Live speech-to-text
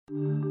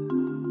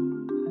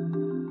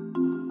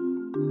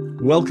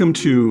Welcome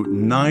to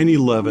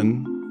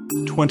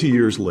 9/11, 20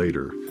 years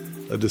later,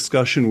 a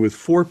discussion with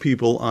four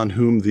people on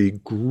whom the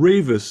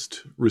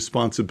gravest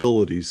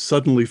responsibilities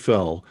suddenly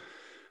fell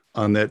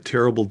on that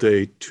terrible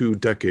day 2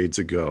 decades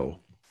ago.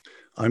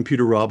 I'm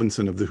Peter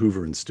Robinson of the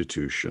Hoover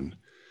Institution.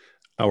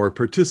 Our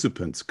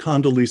participants,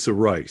 Condoleezza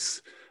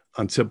Rice.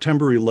 On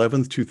September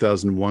 11,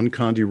 2001,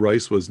 Condi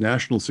Rice was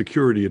National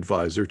Security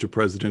Advisor to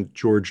President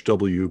George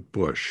W.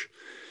 Bush.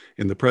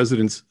 In the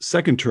president's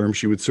second term,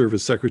 she would serve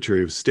as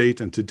Secretary of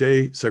State, and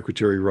today,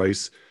 Secretary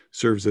Rice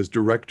serves as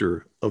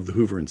Director of the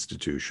Hoover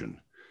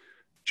Institution.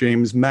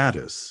 James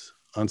Mattis.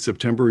 On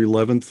September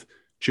 11th,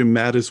 Jim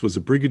Mattis was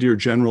a Brigadier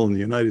General in the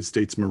United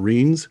States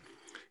Marines.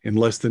 In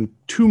less than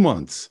 2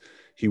 months,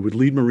 he would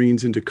lead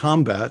Marines into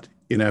combat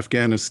in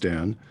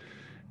Afghanistan,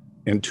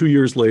 and 2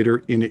 years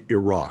later in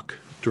Iraq.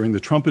 During the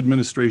Trump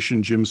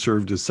administration, Jim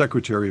served as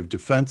Secretary of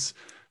Defense.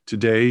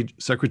 Today,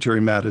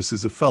 Secretary Mattis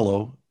is a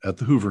fellow at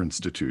the Hoover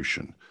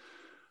Institution.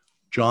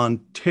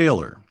 John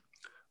Taylor.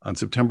 On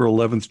September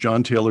 11th,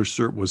 John Taylor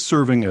was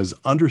serving as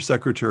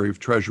Undersecretary of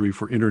Treasury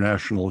for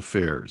International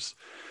Affairs.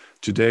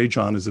 Today,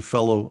 John is a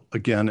fellow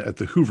again at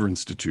the Hoover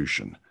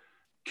Institution.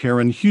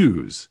 Karen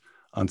Hughes.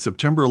 On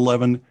September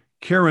 11,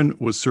 Karen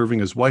was serving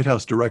as White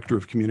House Director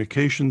of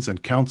Communications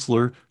and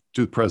counselor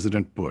to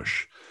President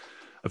Bush.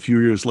 A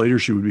few years later,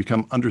 she would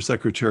become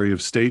Undersecretary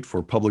of State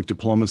for Public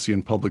Diplomacy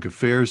and Public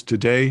Affairs.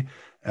 Today,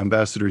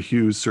 Ambassador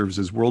Hughes serves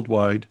as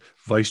Worldwide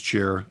Vice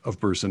Chair of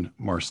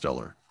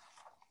Burson-Marsteller.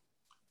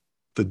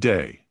 The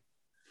day.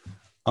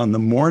 On the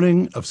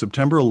morning of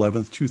September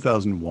 11th,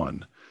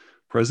 2001,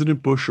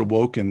 President Bush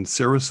awoke in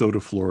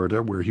Sarasota,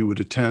 Florida, where he would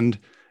attend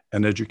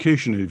an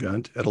education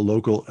event at a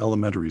local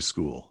elementary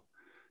school.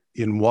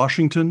 In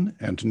Washington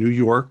and New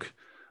York,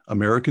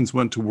 Americans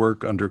went to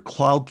work under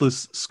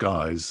cloudless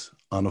skies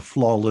on a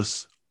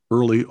flawless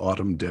early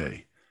autumn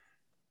day.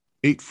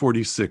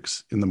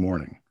 8:46 in the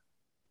morning,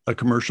 a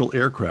commercial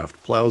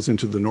aircraft plows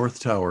into the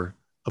North Tower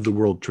of the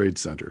World Trade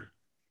Center.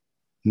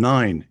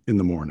 9 in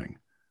the morning,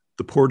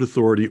 the Port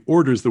Authority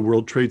orders the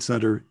World Trade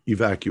Center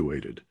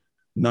evacuated.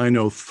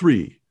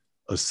 9:03,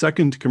 a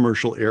second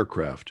commercial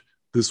aircraft,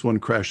 this one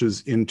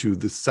crashes into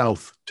the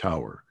South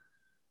Tower.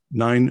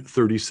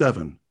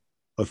 9:37,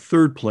 a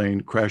third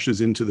plane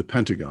crashes into the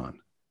Pentagon.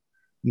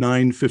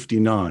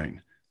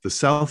 9:59, the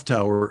South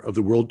Tower of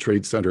the World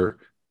Trade Center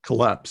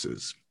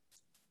collapses.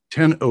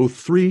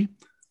 10:03,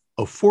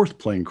 a fourth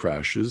plane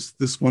crashes,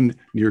 this one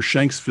near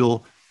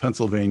Shanksville,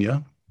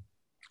 Pennsylvania.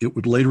 It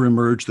would later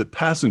emerge that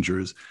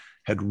passengers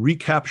had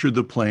recaptured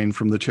the plane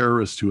from the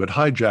terrorists who had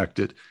hijacked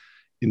it,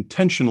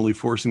 intentionally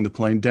forcing the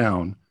plane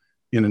down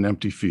in an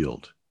empty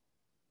field.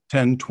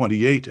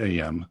 10:28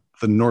 a.m.,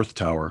 the North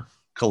Tower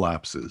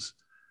collapses.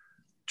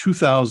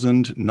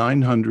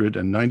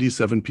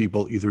 2,997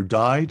 people either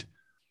died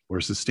or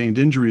sustained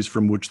injuries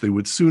from which they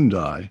would soon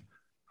die,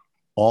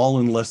 all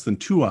in less than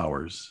 2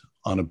 hours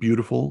on a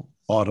beautiful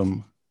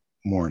autumn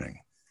morning.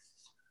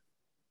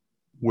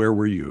 Where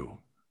were you?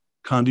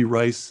 Condi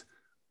Rice,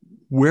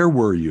 where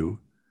were you?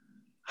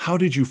 How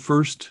did you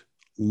first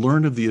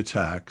learn of the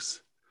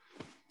attacks?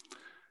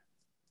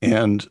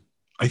 And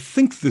I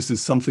think this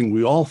is something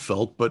we all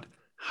felt, but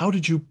how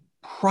did you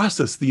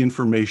process the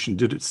information?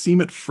 Did it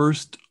seem at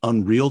first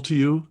unreal to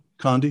you,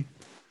 Condi?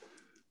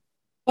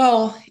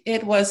 Well,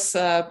 it was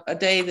a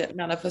day that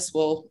none of us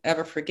will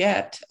ever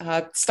forget.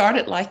 It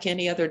started like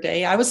any other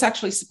day. I was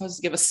actually supposed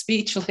to give a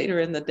speech later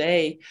in the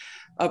day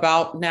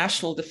about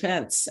national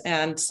defense.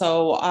 And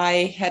so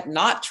I had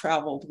not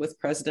traveled with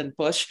President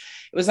Bush.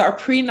 It was our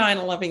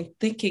pre-9/11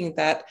 thinking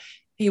that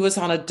he was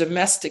on a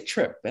domestic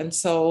trip. And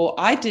so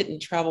I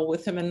didn't travel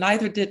with him, and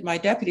neither did my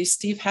deputy,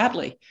 Steve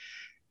Hadley.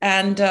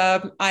 And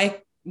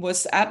I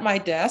was at my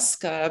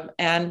desk,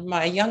 and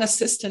my young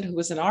assistant, who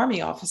was an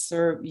Army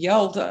officer,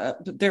 yelled,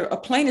 a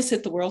plane has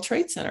hit the World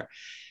Trade Center.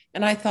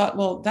 And I thought,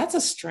 well, that's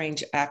a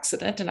strange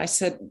accident. And I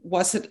said,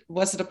 was it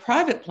a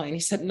private plane?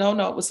 He said, no,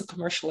 it was a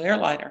commercial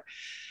airliner.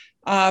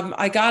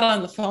 I got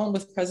on the phone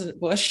with President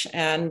Bush,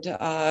 and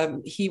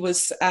he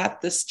was at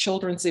this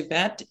children's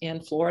event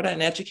in Florida,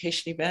 an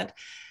education event.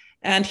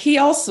 And he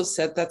also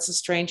said that's a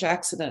strange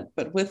accident.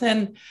 But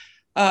within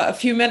a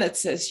few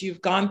minutes, as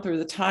you've gone through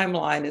the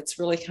timeline, it's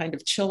really kind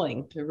of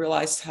chilling to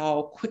realize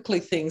how quickly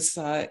things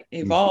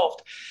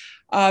evolved.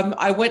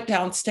 I went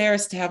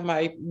downstairs to have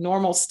my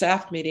normal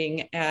staff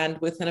meeting, and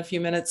within a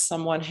few minutes,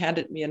 someone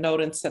handed me a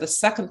note and said a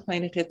second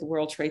plane had hit the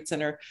World Trade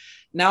Center.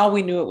 Now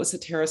we knew it was a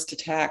terrorist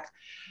attack.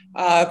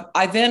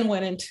 I then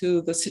went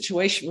into the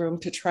Situation Room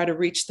to try to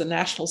reach the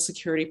national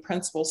security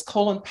principals.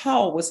 Colin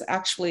Powell was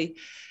actually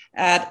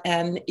at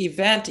an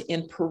event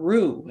in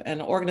Peru, an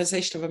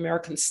Organization of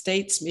American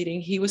States meeting.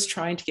 He was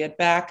trying to get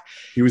back.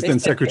 He was then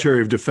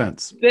Secretary of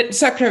Defense.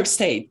 Secretary of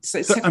State.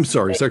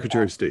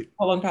 Secretary of State.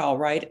 Colin Powell,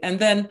 right? And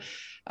then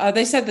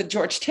they said that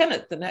George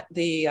Tenet,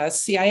 the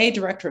CIA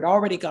director, had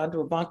already gone to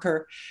a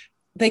bunker.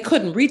 They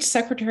couldn't reach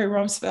Secretary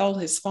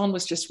Rumsfeld. His phone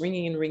was just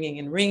ringing and ringing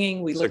and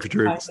ringing. We looked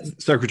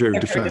Secretary of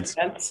Defense.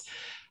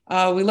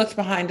 We looked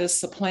behind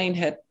us, the plane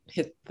had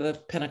hit the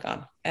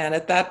Pentagon. And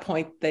at that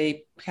point,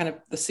 the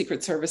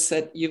Secret Service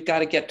said, you've got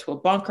to get to a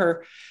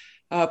bunker.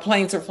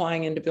 Planes are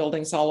flying into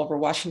buildings all over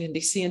Washington,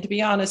 D.C. And to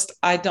be honest,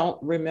 I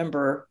don't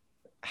remember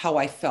how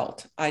I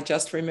felt. I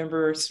just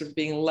remember sort of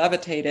being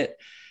levitated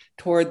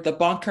toward the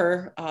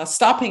bunker,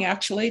 stopping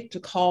actually to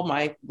call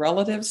my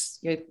relatives.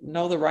 You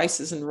know, the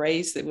Rices and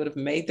Rays, they would have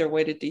made their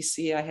way to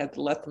DC. I had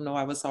to let them know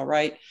I was all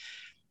right.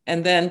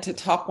 And then to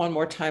talk one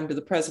more time to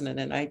the president.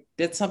 And I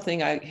did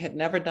something I had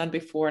never done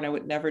before and I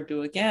would never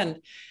do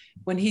again.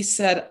 When he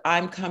said,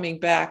 I'm coming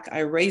back, I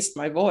raised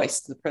my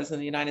voice to the president of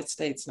the United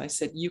States. And I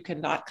said, you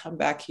cannot come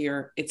back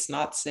here. It's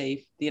not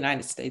safe. The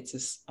United States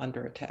is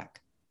under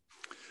attack.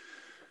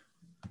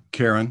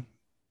 Karen,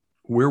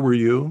 where were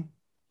you?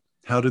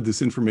 How did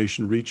this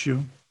information reach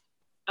you?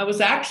 I was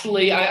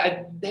actually, I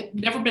had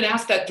never been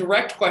asked that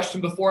direct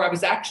question before. I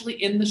was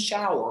actually in the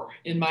shower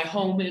in my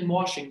home in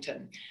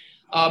Washington.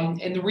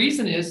 And the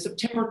reason is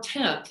September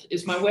 10th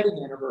is my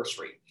wedding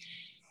anniversary.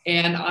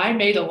 And I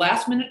made a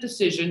last minute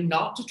decision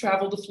not to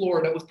travel to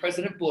Florida with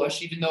President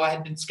Bush, even though I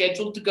had been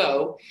scheduled to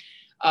go,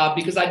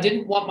 because I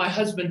didn't want my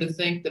husband to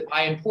think that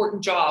my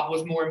important job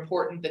was more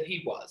important than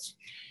he was.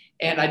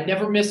 And I'd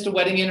never missed a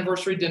wedding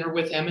anniversary dinner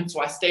with him. And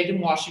so I stayed in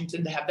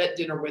Washington to have that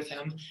dinner with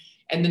him.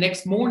 And the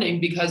next morning,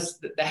 because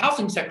the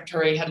housing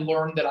secretary had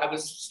learned that I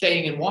was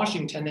staying in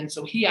Washington, and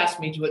so he asked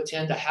me to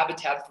attend a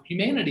Habitat for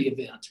Humanity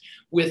event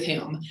with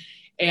him.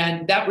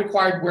 And that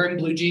required wearing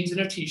blue jeans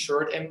and a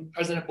t-shirt. And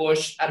President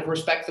Bush, out of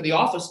respect for the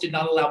office, did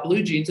not allow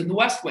blue jeans in the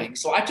West Wing.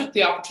 So I took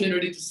the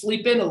opportunity to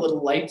sleep in a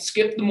little late,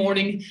 skip the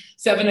morning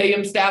 7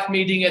 a.m. staff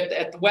meeting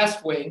at the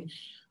West Wing.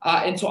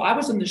 And so I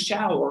was in the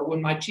shower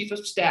when my chief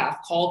of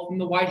staff called from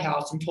the White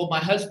House and told my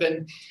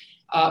husband,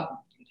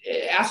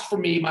 asked for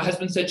me. My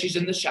husband said she's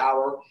in the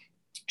shower.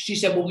 She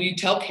said, well, will you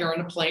tell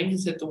Karen a plane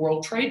has hit the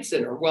World Trade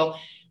Center? Well,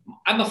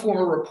 I'm a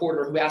former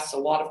reporter who asks a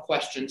lot of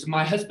questions.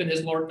 My husband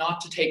has learned not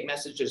to take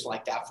messages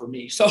like that from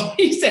me. So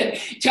he said,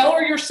 tell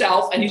her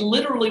yourself. And he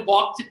literally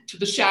walked to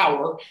the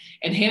shower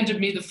and handed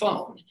me the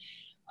phone.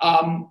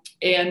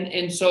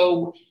 And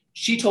so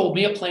she told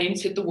me a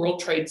plane's hit the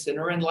World Trade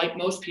Center. And like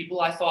most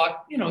people, I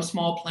thought, you know, a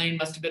small plane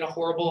must have been a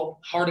horrible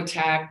heart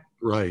attack,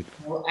 right,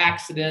 or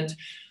accident.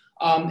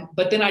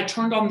 But then I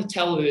turned on the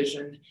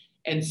television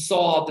and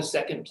saw the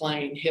second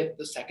plane hit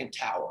the second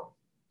tower.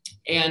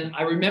 And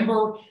I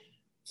remember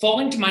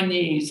falling to my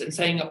knees and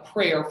saying a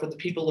prayer for the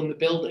people in the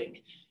building.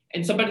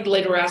 And somebody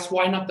later asked,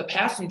 why not the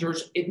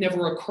passengers? It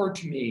never occurred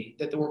to me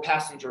that there were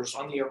passengers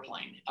on the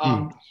airplane.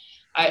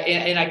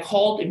 I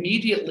called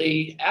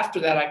immediately after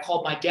that. I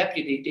called my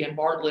deputy, Dan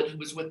Bartlett, who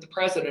was with the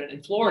president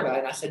in Florida.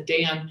 And I said,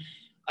 Dan,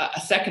 a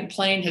second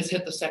plane has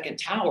hit the second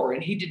tower.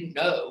 And he didn't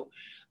know.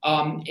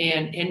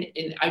 And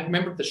I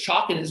remember the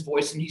shock in his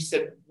voice. And he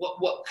said,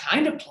 what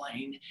kind of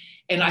plane?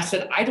 And I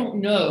said, I don't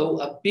know,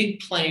 a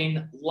big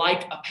plane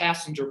like a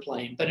passenger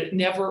plane, but it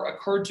never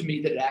occurred to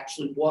me that it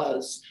actually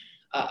was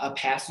a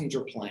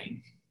passenger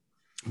plane.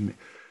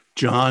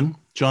 John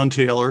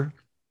Taylor,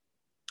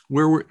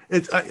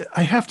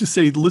 I have to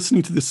say,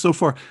 listening to this so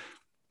far,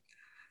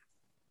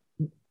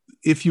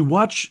 if you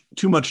watch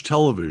too much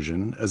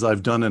television, as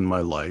I've done in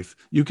my life,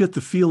 you get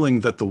the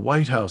feeling that the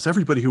White House,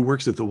 everybody who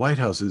works at the White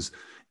House is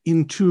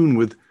in tune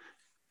with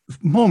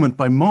moment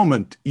by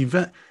moment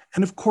event.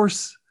 And of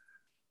course,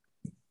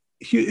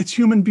 it's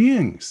human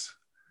beings.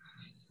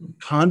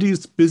 Condi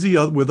is busy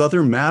with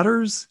other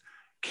matters.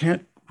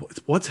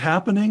 What's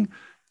happening?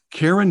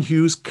 Karen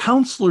Hughes,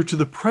 counselor to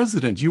the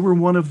president. You were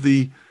one of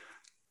the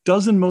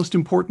dozen most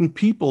important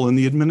people in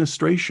the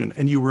administration,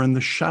 and you were in the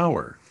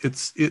shower.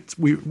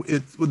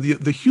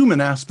 The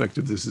human aspect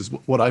of this is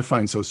what I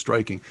find so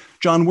striking.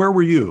 John, where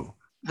were you?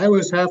 I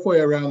was halfway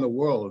around the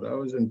world. I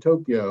was in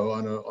Tokyo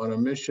on a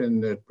mission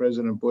that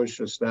President Bush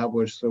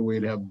established so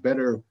we'd have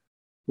better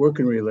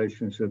working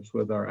relationships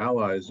with our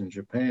allies in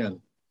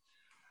Japan.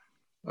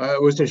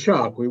 It was a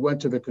shock. We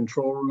went to the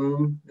control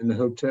room in the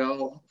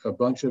hotel, a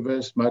bunch of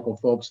us, Michael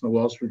Phelps and the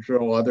Wall Street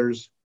Journal,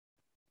 others,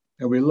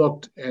 and we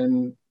looked,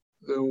 and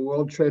the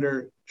World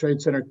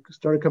Trade Center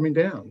started coming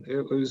down.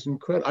 It was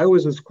incredible. I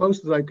was as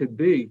close as I could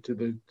be to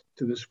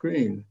the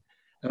screen,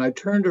 and I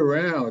turned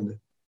around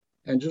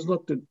and just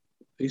looked at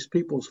these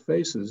people's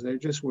faces. They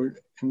just were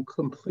in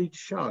complete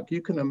shock.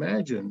 You can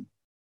imagine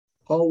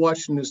all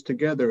watching this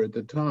together at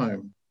the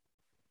time.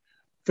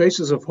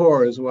 Faces of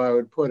horror is what I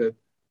would put it.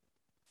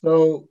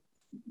 So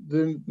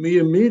we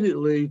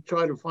immediately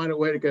tried to find a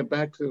way to get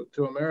back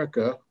to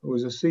America. It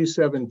was a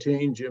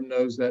C-17. Jim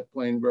knows that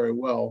plane very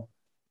well.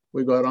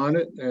 We got on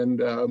it,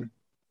 and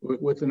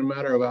within a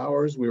matter of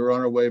hours, we were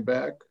on our way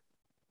back.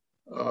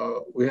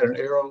 We had an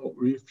aero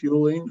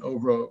refueling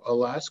over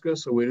Alaska,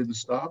 so we didn't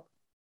stop.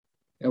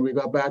 And we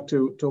got back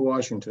to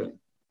Washington.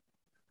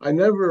 I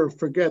never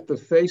forget the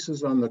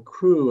faces on the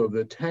crew of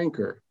the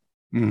tanker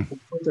who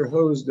put their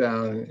hose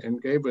down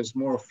and gave us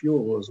more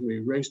fuel as we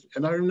raced.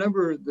 And I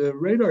remember the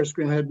radar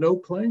screen had no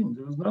planes.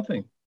 There was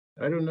nothing.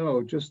 I don't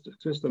know, just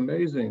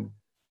amazing.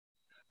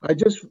 I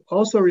just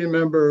also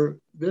remember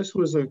this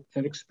was an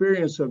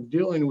experience of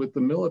dealing with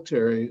the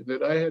military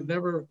that I had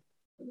never,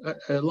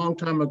 a long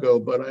time ago,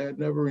 but I had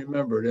never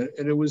remembered.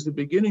 And it was the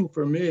beginning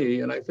for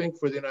me, and I think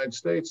for the United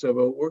States, of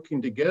a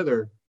working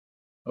together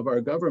of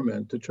our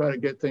government to try to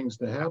get things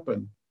to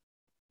happen.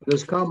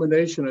 This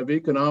combination of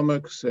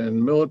economics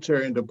and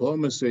military and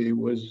diplomacy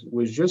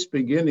was just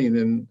beginning,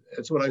 and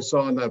that's what I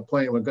saw on that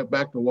plane. When we got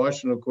back to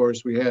Washington, of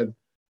course, we had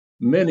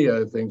many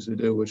other things to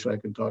do, which I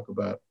can talk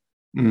about.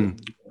 Mm.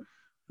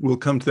 We'll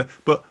come to that.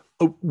 But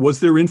was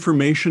there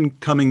information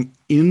coming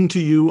into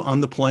you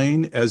on the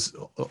plane? Yes.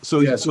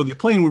 So the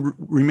plane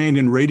remained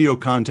in radio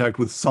contact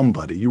with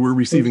somebody. You were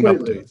receiving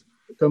updates.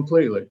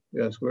 Completely,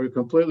 yes, we were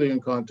completely in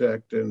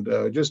contact, and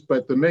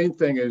but the main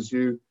thing is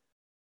you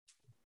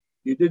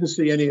didn't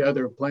see any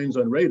other planes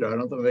on radar. I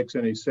don't think it makes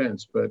any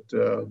sense, but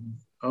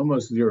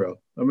almost zero.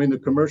 I mean, the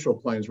commercial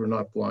planes were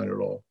not flying at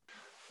all.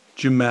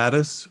 Jim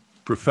Mattis,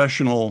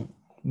 professional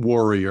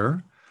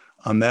warrior.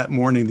 On that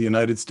morning, the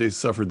United States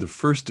suffered the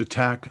first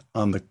attack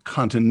on the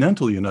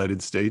continental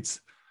United States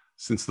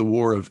since the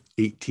War of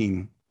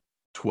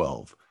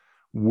 1812.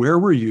 Where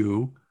were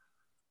you?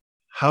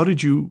 How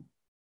did you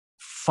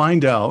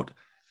find out?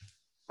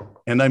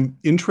 And I'm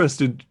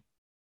interested,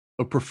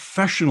 a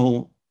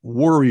professional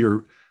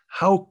warrior,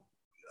 how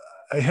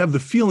I have the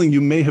feeling you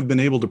may have been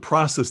able to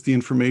process the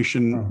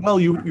information. Well,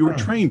 you were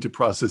trained to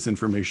process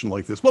information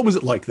like this. What was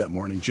it like that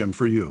morning, Jim,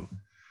 for you?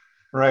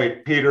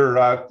 Right, Peter.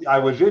 I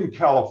was in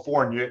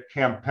California at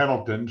Camp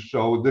Pendleton,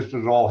 so this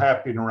was all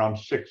happening around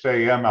 6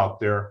 a.m. out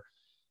there.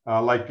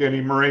 Like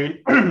any Marine,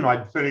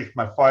 I'd finished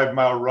my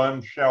 5-mile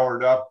run,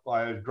 showered up.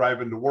 I was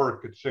driving to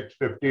work at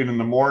 6:15 in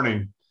the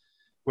morning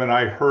when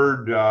I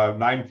heard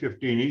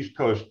 9:15 East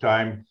Coast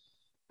time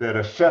that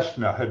a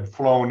Cessna had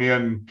flown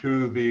in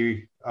to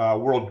the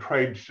World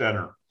Trade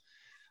Center.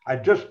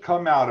 I'd just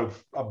come out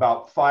of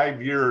about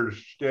 5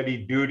 years steady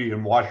duty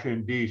in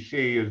Washington,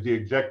 D.C. as the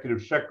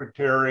Executive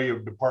Secretary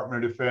of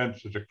Department of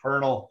Defense, as a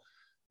Colonel,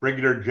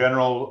 Brigadier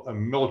General, a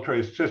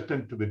military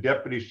assistant to the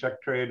Deputy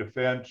Secretary of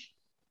Defense,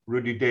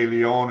 Rudy De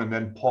Leon, and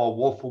then Paul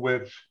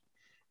Wolfowitz.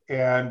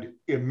 And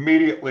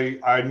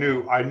immediately I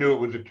knew it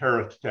was a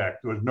terrorist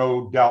attack. There was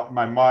no doubt in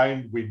my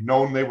mind. We'd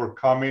known they were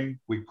coming.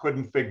 We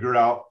couldn't figure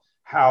out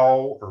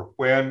how or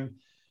when,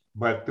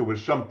 but there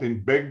was something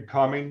big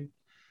coming.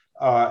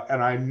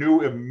 And I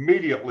knew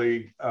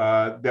immediately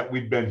that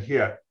we'd been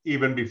hit,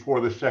 even before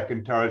the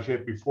second tower was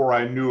hit, before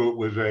I knew it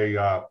was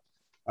an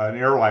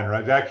airliner. I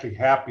was actually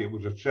happy it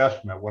was a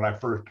Cessna when I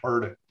first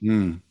heard it.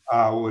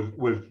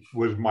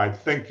 Was my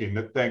thinking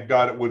that thank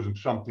God it wasn't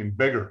something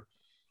bigger,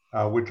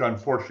 which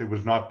unfortunately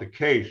was not the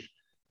case.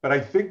 But I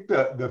think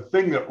the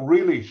thing that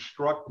really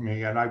struck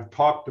me, and I've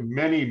talked to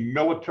many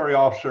military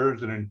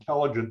officers and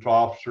intelligence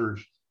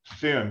officers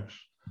since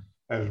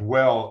as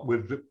well,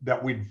 was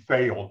that we'd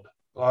failed.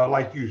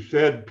 Like you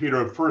said,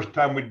 Peter, the first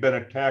time we'd been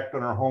attacked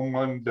on our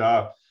homeland,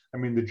 I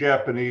mean, the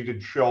Japanese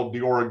had shelled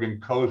the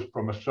Oregon coast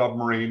from a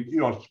submarine,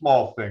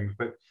 small things,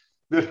 but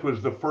this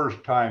was the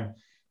first time.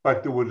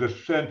 But there was a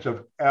sense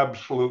of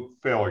absolute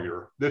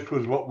failure. This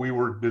was what we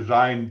were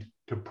designed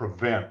to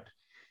prevent.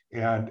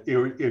 And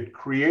it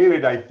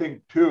created, I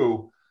think,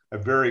 too, a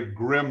very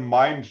grim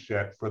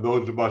mindset for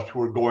those of us who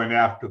were going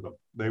after them.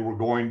 They were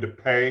going to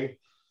pay,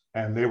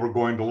 and they were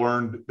going to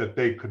learn that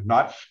they could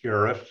not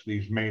scare us,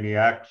 these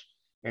maniacs,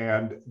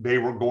 and they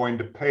were going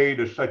to pay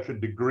to such a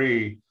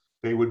degree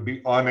they would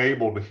be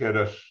unable to hit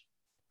us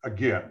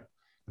again.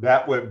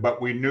 That way,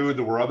 but we knew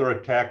there were other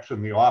attacks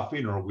in the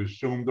offing, or we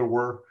assumed there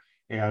were,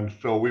 and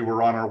so we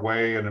were on our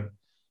way. And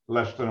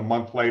less than a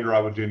month later, I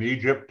was in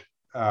Egypt,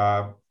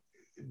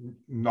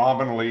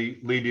 nominally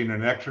leading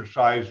an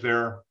exercise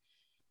there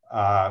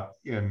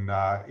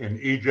in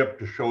Egypt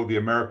to show the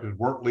Americans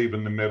weren't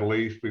leaving the Middle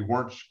East. We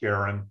weren't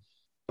scaring.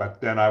 But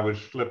then I was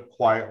slipped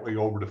quietly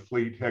over to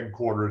fleet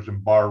headquarters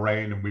in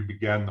Bahrain, and we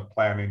began the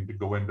planning to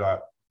go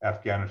into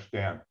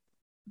Afghanistan.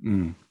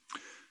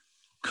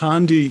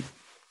 Condi,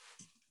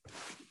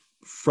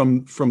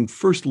 from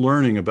first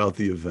learning about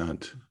the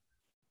event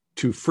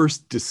to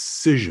first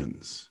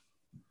decisions,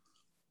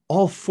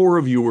 all four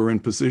of you were in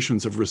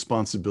positions of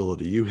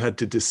responsibility. You had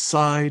to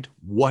decide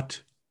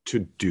what to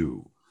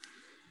do.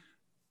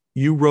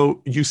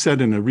 You said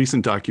in a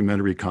recent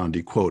documentary,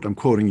 Condi, quote, I'm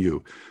quoting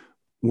you,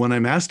 "When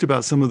I'm asked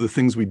about some of the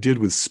things we did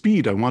with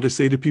speed, I want to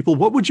say to people,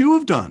 what would you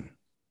have done?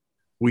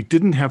 We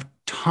didn't have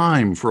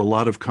time for a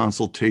lot of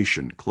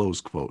consultation,"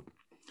 close quote.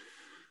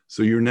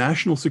 So your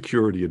national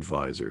security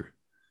advisor,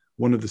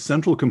 one of the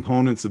central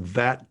components of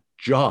that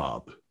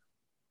job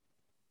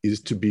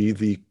is to be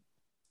the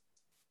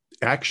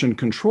action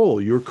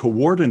control. You're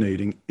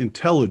coordinating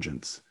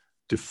intelligence,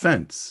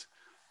 defense,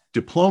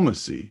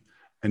 diplomacy,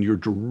 and you're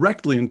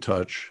directly in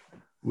touch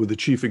with the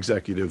chief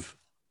executive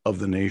of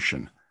the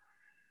nation,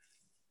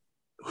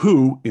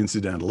 who,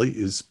 incidentally,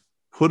 is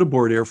put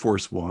aboard Air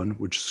Force One,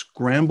 which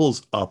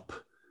scrambles up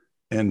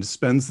and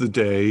spends the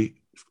day,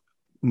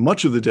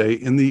 much of the day,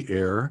 in the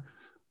air,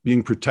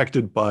 being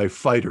protected by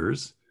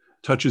fighters,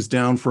 touches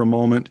down for a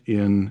moment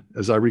in,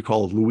 as I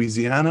recall,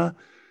 Louisiana,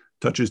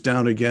 touches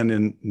down again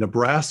in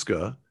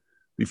Nebraska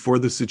before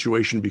the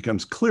situation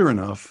becomes clear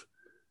enough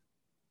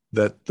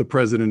that the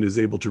president is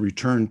able to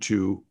return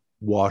to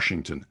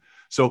Washington.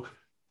 So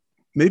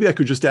maybe I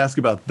could just ask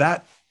about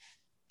that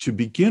to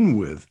begin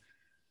with.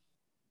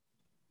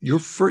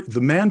 The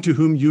man to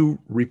whom you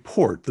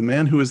report, the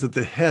man who is at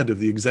the head of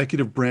the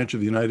executive branch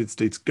of the United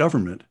States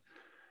government,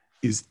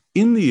 is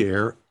in the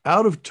air,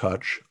 out of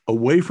touch,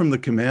 away from the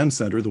command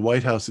center, the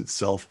White House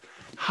itself.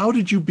 How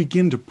did you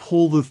begin to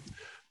pull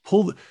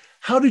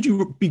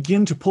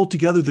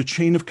together the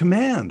chain of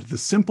command, the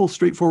simple,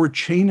 straightforward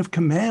chain of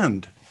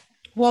command?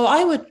 Well,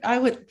 I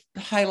would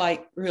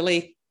highlight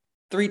really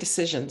three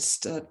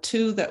decisions,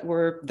 two that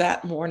were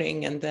that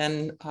morning and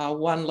then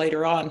one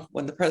later on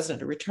when the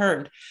president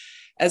returned,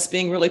 as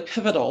being really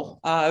pivotal.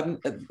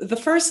 The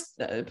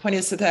first point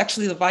is that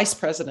actually the vice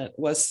president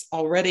was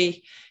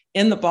already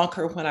in the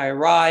bunker when I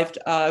arrived.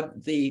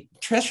 The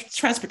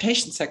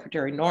transportation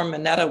secretary, Norm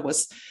Mineta,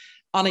 was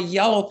on a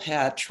yellow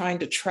pad trying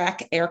to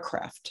track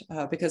aircraft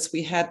because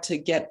we had to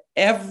get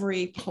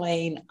every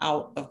plane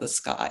out of the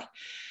sky.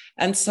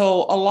 And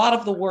so a lot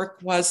of the work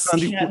was...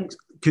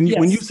 Can you, yes.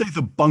 When you say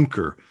the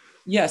bunker,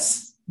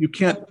 yes, you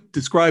can't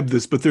describe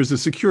this, but there's a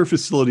secure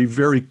facility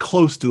very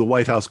close to the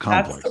White House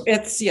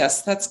complex.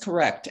 Yes, that's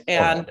correct.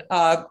 And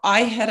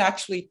I had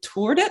actually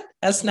toured it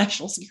as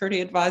National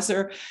Security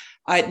Advisor.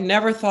 I'd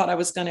never thought I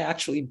was going to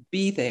actually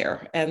be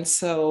there. And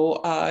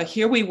so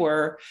here we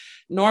were.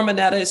 Norm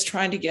Mineta is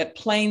trying to get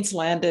planes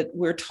landed.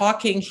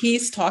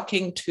 He's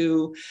talking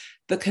to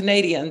the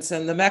Canadians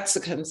and the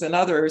Mexicans and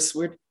others.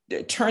 We're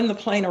turn the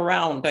plane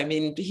around. I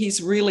mean,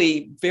 he's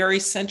really very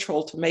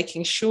central to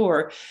making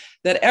sure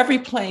that every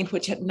plane,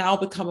 which had now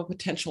become a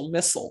potential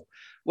missile,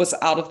 was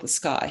out of the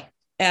sky.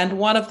 And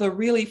one of the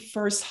really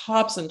first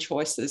Hobson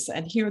choices,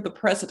 and here the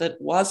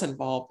president was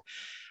involved,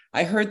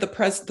 I heard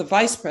the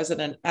vice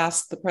president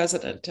ask the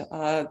president,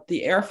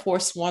 the Air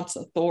Force wants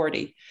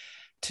authority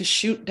to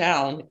shoot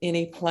down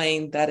any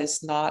plane that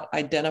is not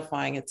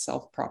identifying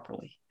itself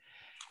properly.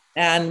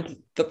 And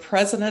the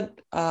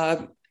president,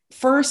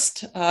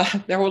 first,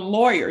 there were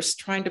lawyers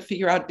trying to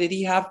figure out, did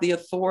he have the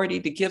authority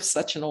to give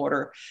such an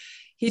order?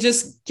 He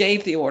just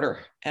gave the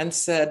order and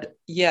said,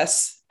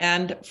 yes.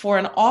 And for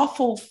an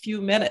awful few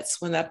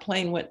minutes when that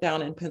plane went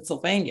down in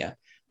Pennsylvania,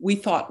 we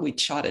thought we'd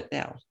shot it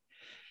down.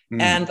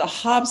 And the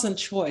Hobson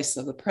choice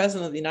of the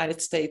president of the United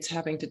States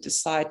having to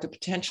decide to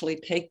potentially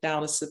take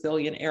down a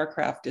civilian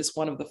aircraft is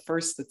one of the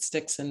first that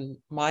sticks in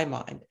my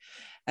mind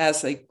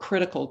as a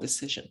critical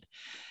decision.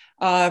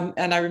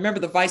 And I remember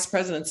the vice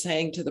president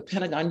saying to the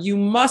Pentagon, you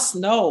must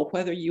know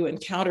whether you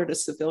encountered a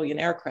civilian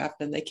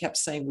aircraft. And they kept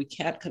saying, we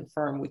can't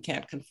confirm, we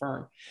can't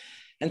confirm.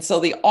 And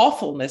so the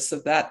awfulness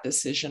of that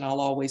decision,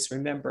 I'll always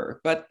remember.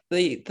 But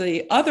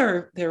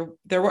there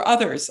were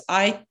others.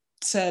 I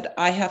said,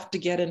 I have to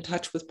get in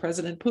touch with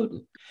President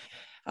Putin.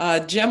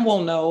 Jim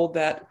will know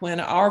that when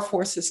our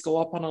forces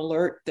go up on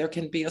alert, there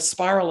can be a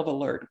spiral of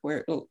alert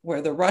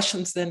where the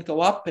Russians then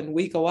go up and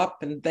we go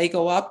up and they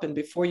go up. And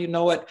before you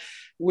know it,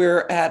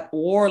 we're at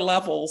war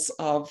levels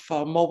of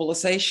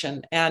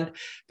mobilization. And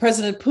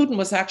President Putin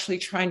was actually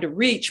trying to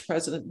reach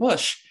President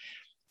Bush.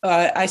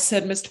 I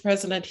said, Mr.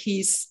 President,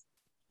 he's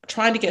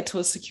trying to get to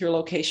a secure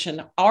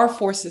location. Our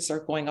forces are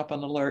going up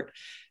on alert.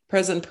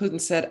 President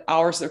Putin said,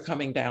 ours are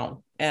coming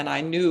down. And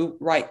I knew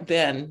right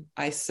then,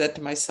 I said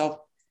to myself,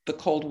 the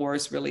Cold War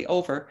is really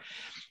over.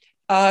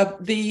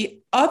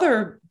 The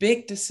other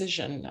big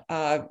decision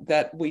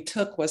that we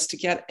took was to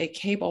get a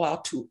cable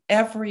out to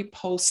every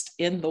post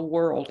in the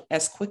world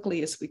as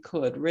quickly as we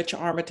could. Rich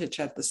Armitage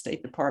at the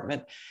State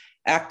Department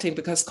acting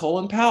because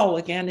Colin Powell,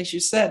 again, as you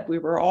said, we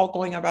were all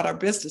going about our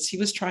business. He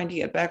was trying to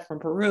get back from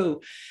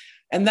Peru.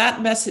 And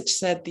that message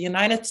said, the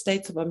United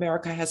States of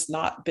America has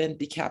not been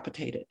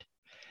decapitated.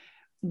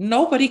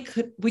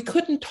 We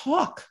couldn't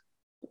talk.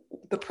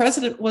 The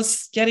president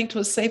was getting to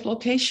a safe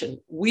location.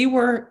 We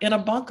were in a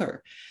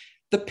bunker.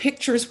 The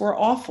pictures were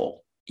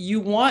awful. You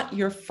want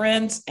your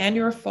friends and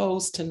your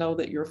foes to know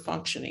that you're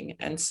functioning.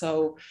 And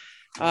so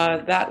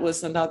that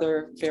was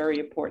another very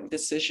important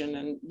decision.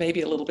 And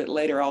maybe a little bit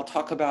later, I'll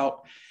talk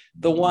about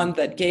the one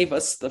that gave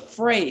us the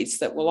phrase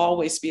that will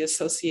always be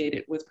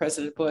associated with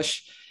President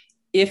Bush.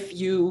 If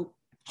you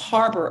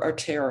harbor a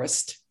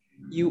terrorist,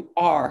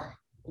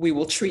 we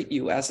will treat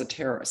you as a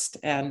terrorist.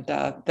 And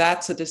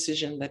that's a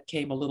decision that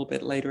came a little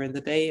bit later in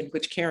the day in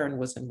which Karen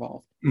was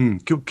involved.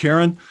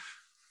 Karen,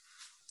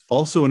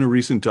 also in a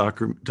recent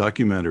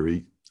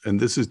documentary, and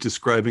this is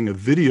describing a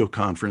video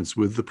conference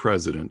with the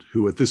president,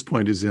 who at this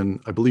point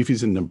I believe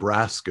he's in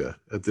Nebraska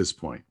at this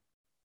point.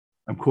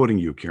 I'm quoting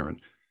you, Karen.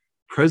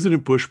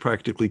 President Bush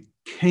practically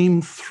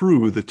came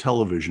through the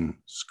television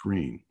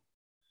screen.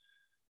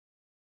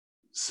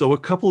 So a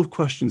couple of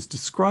questions.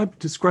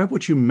 Describe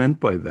what you meant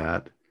by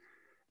that.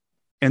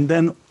 And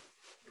then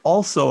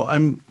also,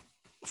 I'm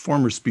a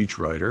former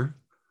speechwriter.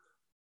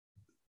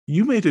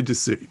 He made a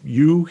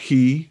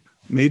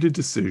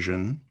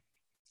decision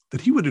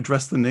that he would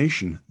address the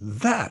nation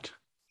that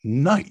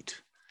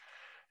night.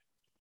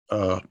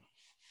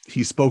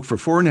 He spoke for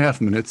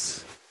 4.5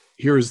 minutes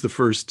Here is the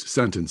first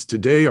sentence.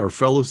 Today, our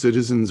fellow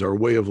citizens, our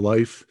way of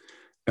life,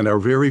 and our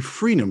very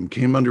freedom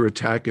came under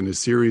attack in a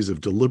series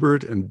of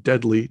deliberate and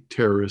deadly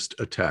terrorist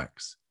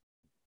attacks.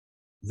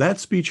 That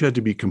speech had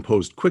to be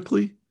composed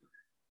quickly.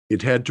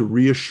 It had to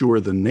reassure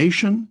the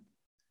nation.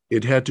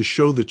 It had to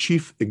show the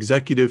chief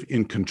executive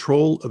in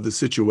control of the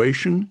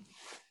situation.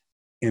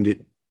 And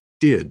it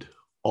did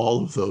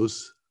all of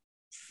those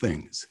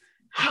things.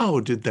 How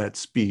did that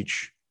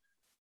speech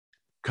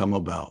come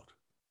about,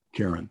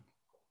 Karen?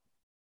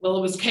 Well,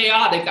 it was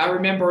chaotic. I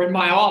remember in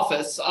my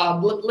office.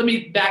 Let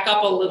me back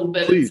up a little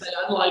bit. Please.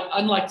 And say,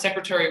 unlike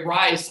Secretary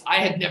Rice, I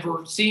had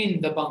never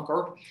seen the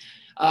bunker.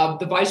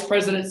 The vice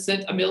president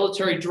sent a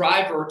military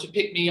driver to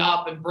pick me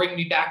up and bring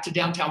me back to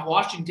downtown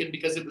Washington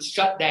because it was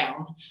shut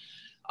down.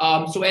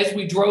 So as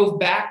we drove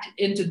back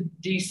into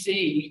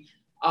DC,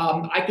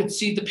 I could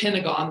see the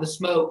Pentagon, the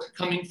smoke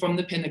coming from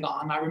the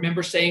Pentagon. I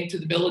remember saying to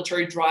the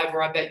military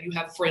driver, "I bet you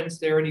have friends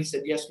there." And he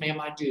said, "Yes,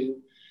 ma'am, I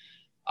do."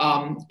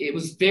 It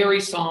was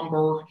very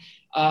somber.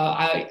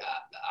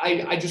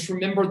 I just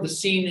remember the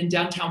scene in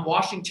downtown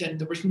Washington.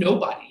 There was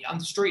nobody on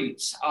the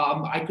streets.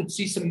 I could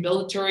see some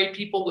military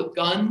people with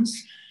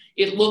guns.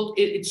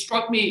 It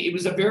struck me, it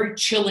was a very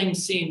chilling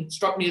scene. It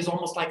struck me as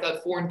almost like a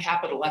foreign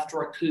capital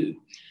after a coup.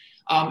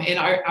 And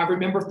I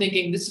remember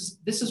thinking,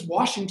 this is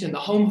Washington, the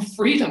home of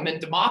freedom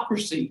and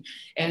democracy.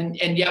 And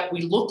yet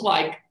we look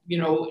like,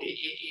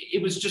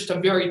 it was just a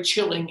very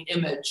chilling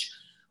image.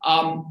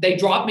 They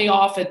dropped me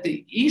off at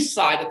the east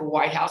side of the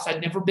White House.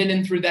 I'd never been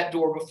in through that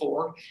door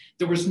before.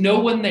 There was no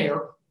one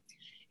there.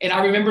 And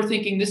I remember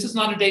thinking, this is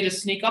not a day to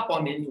sneak up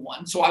on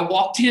anyone. So I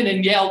walked in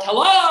and yelled,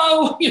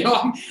 "Hello,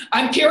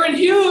 I'm Karen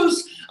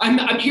Hughes.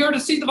 I'm here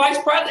to see the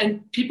vice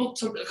president."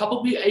 And a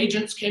couple of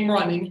agents came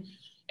running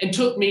and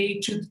took me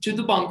to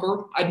the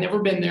bunker. I'd never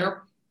been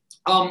there.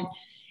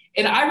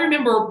 And I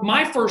remember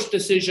my first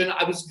decision,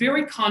 I was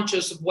very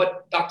conscious of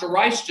what Dr.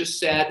 Rice just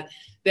said,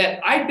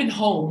 that I'd been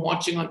home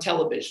watching on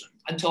television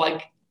until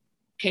I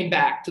came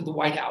back to the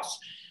White House.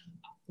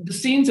 The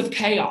scenes of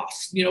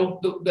chaos,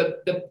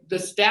 the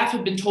staff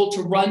had been told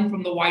to run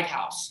from the White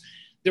House.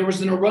 There was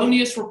an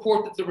erroneous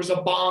report that there was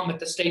a bomb at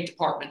the State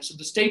Department. So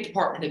the State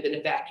Department had been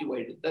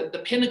evacuated.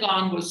 The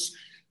Pentagon was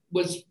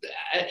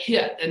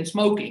hit and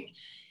smoking.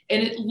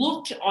 And it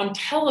looked on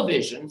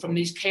television from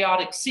these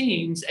chaotic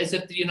scenes as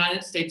if the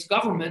United States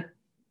government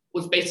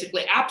was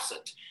basically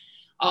absent.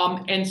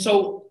 And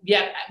so,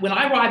 yet, when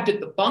I arrived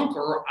at the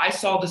bunker, I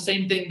saw the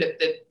same thing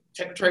that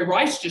Secretary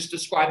Rice just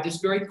described,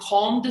 this very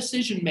calm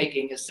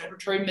decision-making as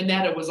Secretary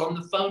Mineta was on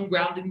the phone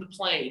grounding the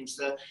planes.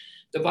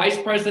 The vice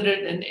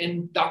president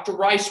and Dr.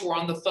 Rice were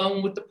on the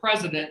phone with the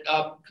president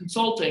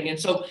consulting. And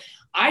so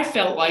I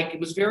felt like it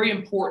was very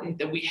important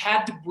that we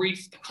had to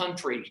brief the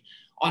country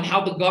on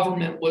how the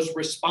government was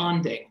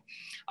responding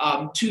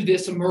to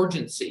this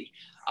emergency.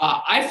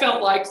 I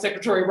felt like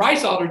Secretary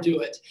Rice ought to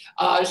do it.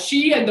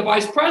 She and the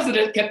vice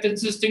president kept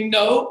insisting,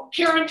 "No,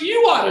 Karen,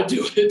 you ought to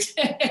do it."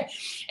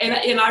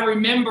 and I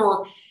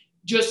remember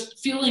just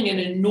feeling an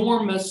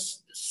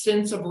enormous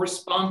sense of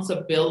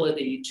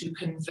responsibility to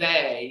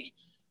convey,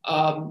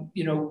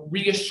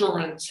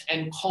 reassurance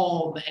and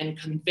calm and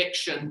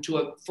conviction to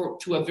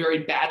a very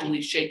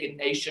badly shaken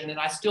nation. And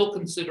I still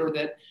consider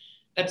that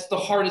that's the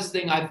hardest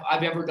thing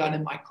I've ever done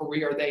in my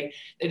career. They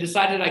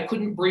decided I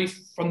couldn't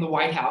brief from the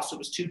White House. It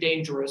was too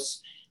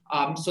dangerous.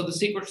 So the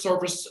Secret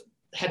Service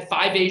had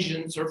 5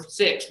 agents or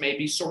 6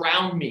 maybe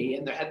surround me,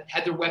 and they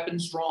had their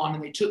weapons drawn,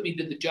 and they took me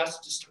to the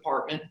Justice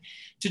Department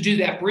to do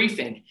that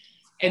briefing.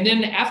 And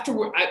then after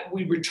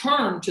we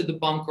returned to the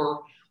bunker.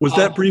 Was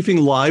that briefing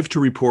live to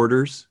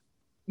reporters?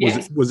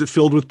 Yes. Was it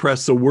filled with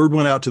press? So word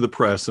went out to the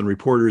press, and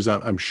reporters,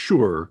 I'm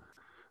sure,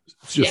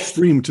 just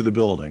streamed to the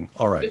building.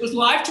 All right. It was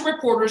live to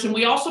reporters. And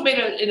we also made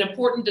an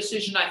important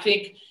decision, I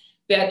think,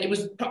 that it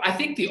was, I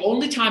think, the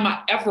only time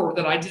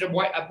that I did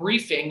a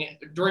briefing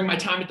during my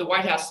time at the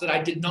White House that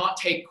I did not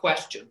take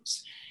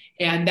questions.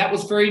 And that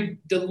was very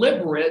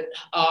deliberate.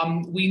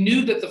 We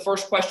knew that the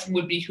first question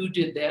would be, who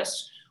did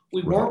this?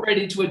 We weren't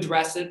ready to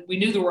address it. We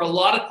knew there were a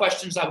lot of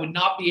questions I would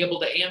not be able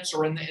to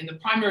answer. And the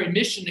primary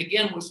mission,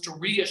 again, was to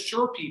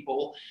reassure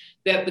people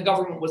that the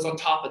government was on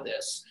top of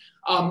this.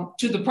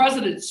 To the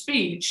president's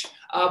speech,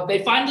 they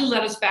finally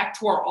let us back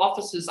to our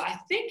offices. I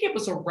think it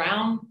was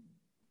around,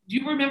 do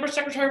you remember,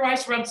 Secretary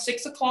Rice, around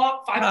 6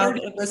 o'clock,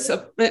 5:30?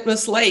 It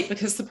was late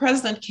because the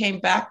president came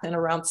back then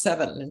around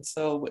 7. And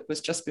so it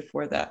was just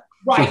before that.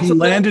 Right. So he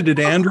landed at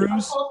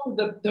Andrews?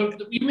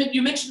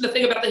 You mentioned the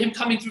thing about him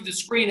coming through the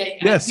screen.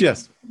 Yes.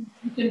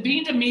 He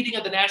convened a meeting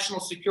of the National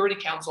Security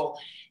Council.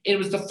 It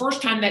was the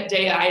first time that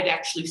day I had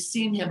actually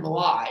seen him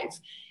live.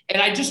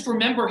 And I just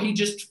remember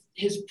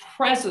his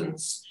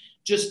presence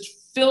just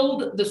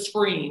filled the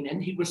screen,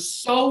 and he was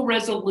so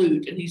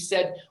resolute. And he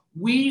said,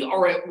 "We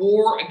are at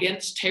war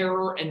against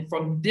terror, and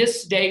from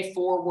this day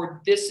forward,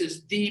 this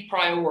is the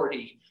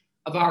priority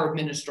of our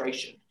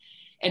administration."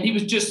 And he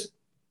was just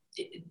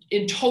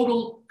in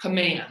total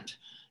command.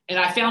 And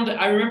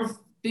I remember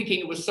thinking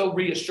it was so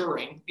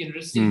reassuring,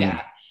 to see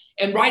that.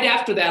 And right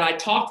after that, I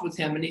talked with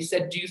him and he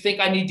said, do you think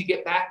I need to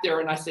get back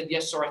there? And I said,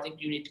 yes, sir, I think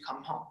you need to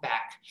come home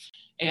back.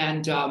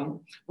 And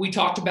we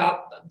talked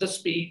about the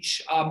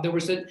speech. There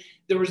was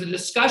a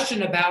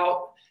discussion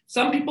about,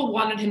 some people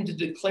wanted him to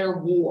declare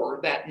war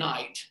that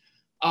night.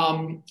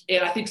 And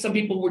I think some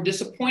people were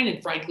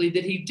disappointed, frankly,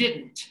 that he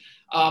didn't.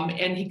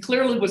 And he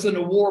clearly was in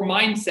a war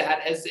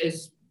mindset,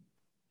 as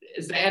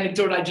the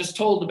anecdote I just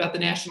told about the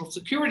National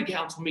Security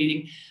Council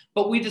meeting.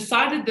 But we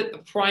decided that the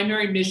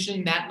primary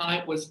mission that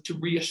night was to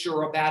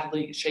reassure a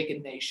badly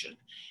shaken nation.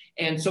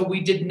 And so we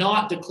did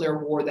not declare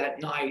war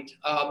that night.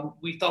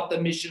 We thought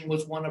the mission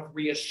was one of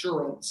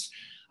reassurance.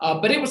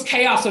 But it was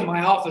chaos in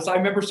my office. I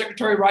remember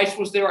Secretary Rice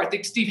was there. I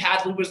think Steve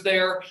Hadley was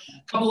there. A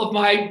couple of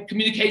my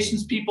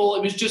communications people.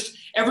 It was just,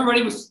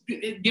 everybody was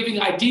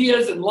giving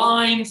ideas and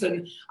lines.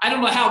 And I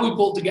don't know how we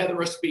pulled together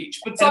a speech,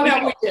 but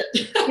somehow we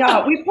did.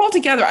 Yeah, we pulled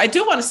together. I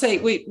do want to say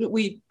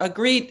we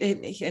agreed,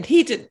 and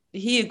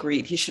he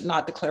agreed he should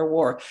not declare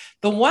war.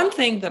 The one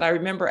thing that I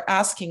remember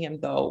asking him,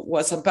 though,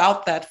 was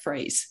about that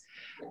phrase,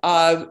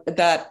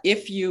 that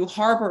if you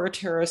harbor a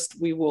terrorist,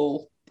 we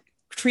will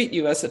treat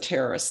you as a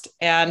terrorist.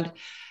 And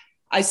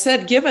I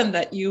said, given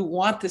that you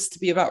want this to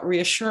be about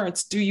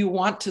reassurance, do you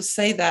want to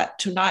say that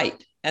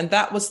tonight? And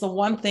that was the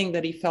one thing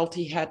that he felt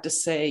he had to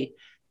say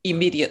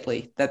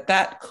immediately,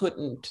 that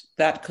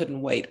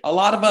couldn't wait. A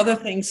lot of other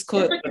things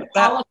could.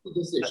 Policy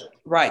decision.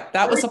 Right.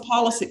 That was a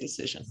policy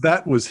decision.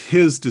 That was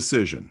his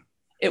decision.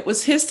 It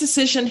was his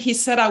decision. He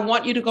said, I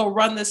want you to go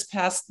run this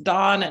past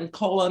Don and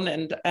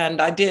Colin.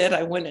 And I did.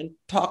 I went and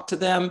talked to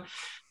them.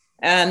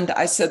 And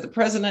I said, the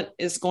president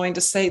is going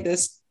to say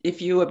this.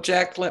 If you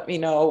object, let me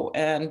know.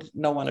 And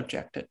no one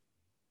objected.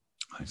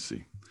 I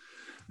see.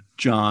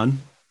 John,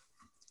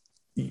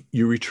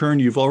 you return.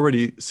 You've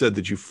already said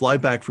that you fly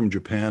back from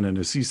Japan in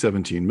a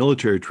C-17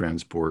 military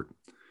transport.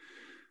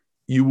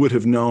 You would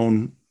have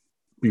known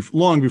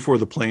long before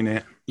the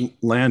plane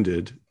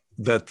landed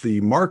that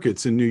the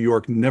markets in New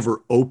York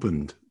never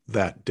opened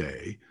that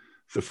day.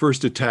 The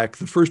first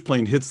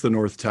plane hits the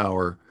North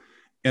Tower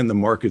and the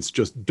markets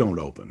just don't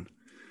open.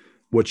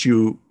 What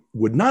you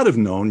would not have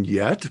known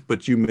yet,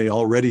 but you may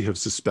already have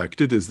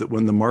suspected, is that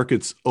when the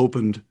markets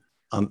opened,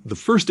 on the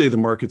first day the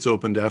markets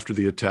opened after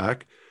the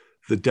attack,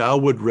 the Dow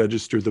would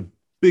register the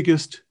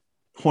biggest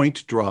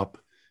point drop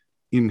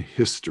in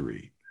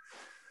history.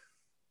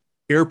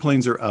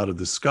 Airplanes are out of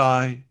the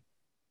sky.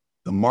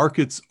 The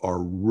markets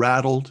are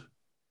rattled.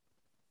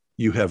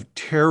 You have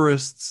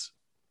terrorists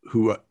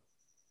who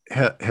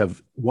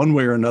have one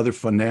way or another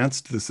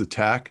financed this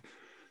attack.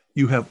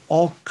 You have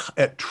all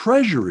at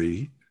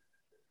Treasury,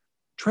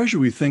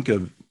 we think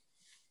of,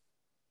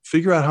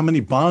 figure out how many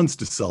bonds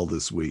to sell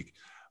this week,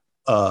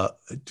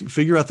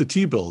 figure out the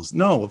T-bills.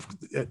 No,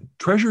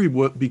 Treasury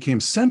became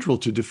central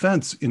to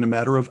defense in a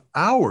matter of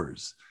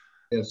hours.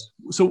 Yes.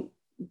 So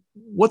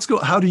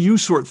how do you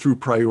sort through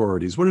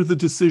priorities? What are the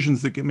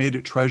decisions that get made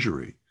at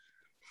Treasury?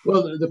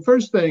 Well, the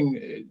first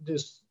thing,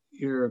 just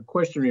your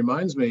question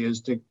reminds me,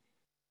 is to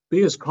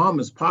be as calm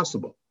as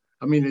possible.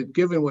 I mean,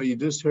 given what you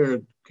just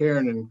heard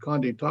Karen and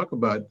Condi talk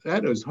about,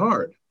 that is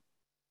hard.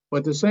 But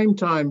at the same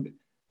time,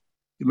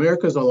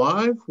 America's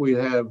alive. We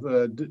have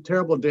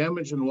terrible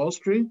damage in Wall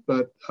Street,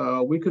 but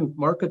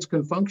markets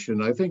can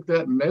function. I think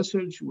that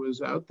message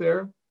was out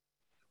there.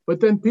 But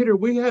then, Peter,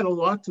 we had a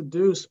lot to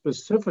do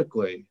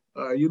specifically.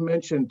 You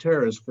mentioned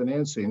terrorist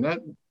financing. That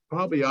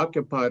probably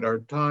occupied our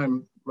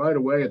time right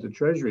away at the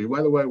Treasury.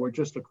 By the way, we're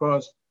just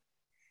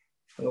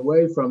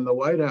away from the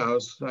White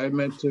House. I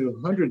went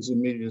to hundreds of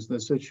meetings in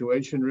the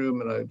Situation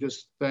Room, and I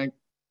just thank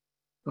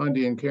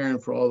Condi and Karen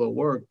for all the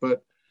work.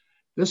 But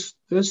this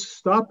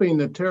stopping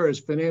the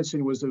terrorist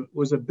financing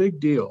was a big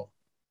deal.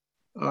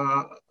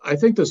 I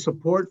think the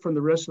support from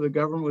the rest of the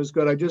government was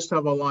good. I just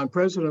have a line.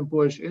 President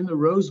Bush in the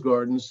Rose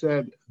Garden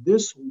said,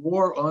 this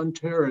war on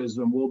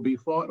terrorism will be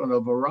fought on a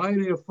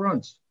variety of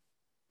fronts.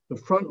 The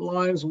front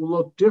lines will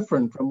look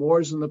different from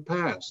wars in the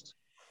past.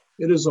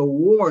 It is a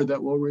war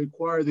that will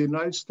require the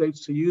United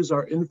States to use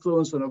our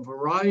influence in a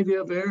variety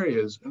of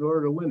areas in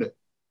order to win it.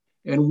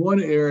 And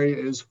one area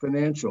is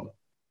financial.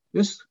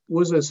 This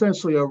was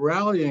essentially a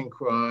rallying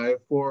cry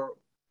for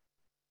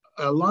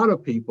a lot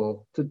of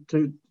people to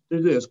do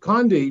this.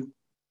 Condi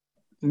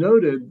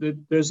noted that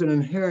there's an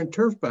inherent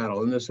turf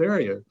battle in this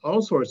area.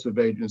 All sorts of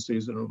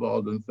agencies are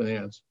involved in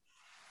finance.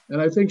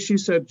 And I think she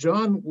said,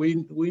 John,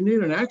 we need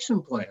an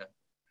action plan.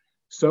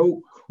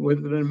 So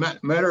within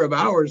a matter of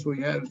hours, we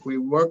got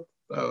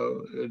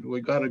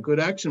a good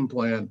action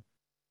plan.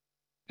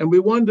 And we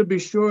wanted to be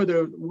sure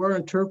there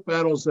weren't turf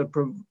battles that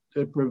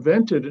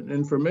prevented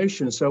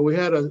information. So we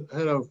had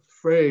a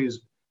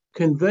phrase,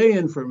 convey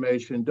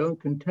information, don't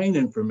contain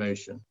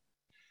information.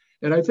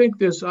 And I think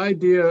this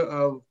idea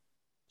of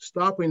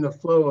stopping the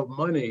flow of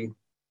money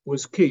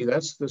was key.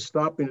 That's the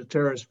stopping the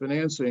terrorist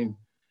financing.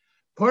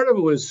 Part of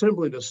it was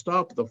simply to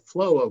stop the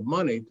flow of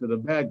money to the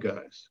bad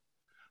guys.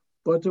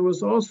 But there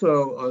was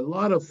also a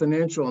lot of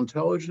financial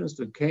intelligence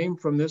that came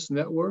from this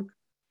network.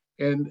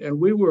 And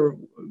we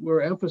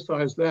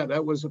emphasized that.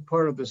 That was a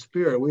part of the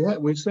spirit.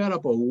 We set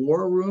up a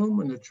war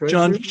room in the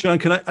Treasury.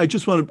 John, I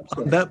just want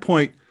to, on that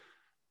point,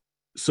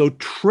 so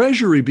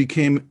Treasury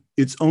became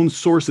its own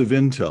source of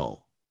intel.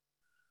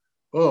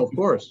 Oh, of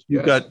course.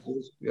 You've got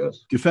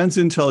defense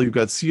intel, you've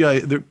got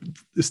CIA,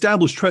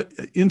 established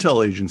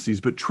intel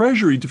agencies, but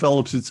Treasury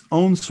develops its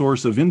own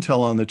source of intel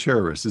on the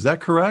terrorists. Is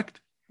that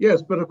correct?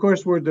 Yes, but of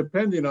course we're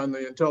depending on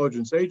the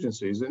intelligence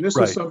agencies. And this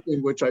is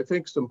something which I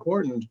think is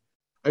important.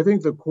 I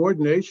think the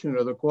coordination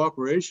or the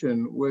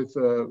cooperation with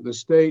the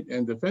state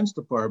and Defense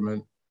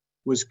Department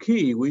was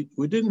key. We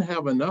didn't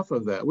have enough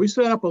of that. We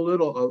set up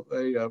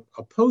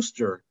a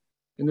poster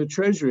in the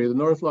Treasury, the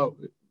North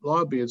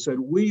Lobby, and said,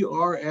 "We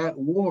are at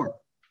war.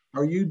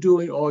 Are you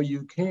doing all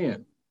you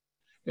can?"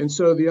 And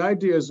so the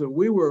idea is that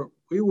we were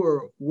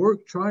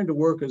trying to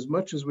work as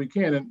much as we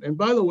can. And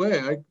by the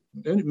way,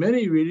 in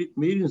many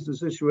meetings in the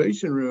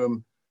Situation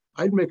Room,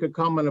 I'd make a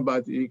comment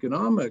about the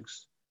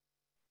economics,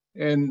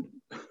 and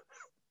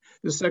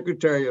the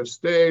Secretary of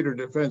State or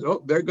Defense,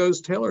 oh, there goes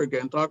Taylor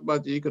again, talk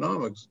about the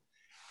economics.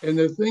 And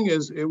the thing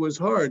is, it was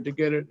hard to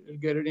get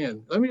it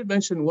in. Let me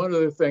mention one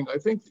other thing. I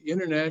think the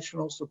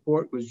international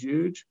support was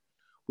huge.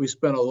 We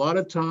spent a lot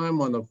of time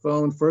on the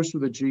phone, first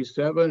with the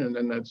G7, and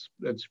then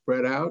that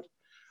spread out.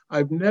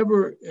 I've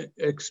never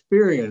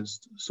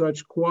experienced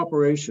such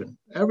cooperation.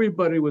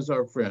 Everybody was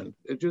our friend.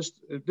 It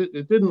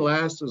didn't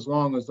last as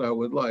long as I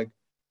would like,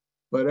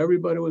 but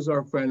everybody was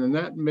our friend, and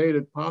that made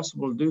it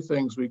possible to do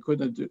things we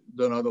couldn't have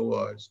done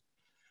otherwise.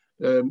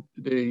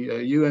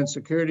 The UN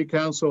Security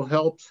Council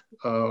helped,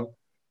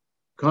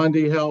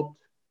 Condi helped.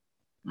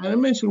 And I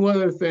mentioned one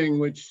other thing,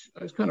 which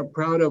I was kind of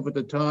proud of at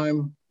the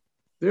time.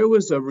 There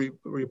was a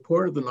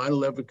report of the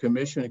 9/11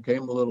 Commission. It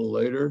came a little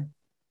later.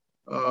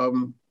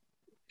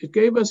 It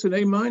gave us an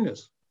A-.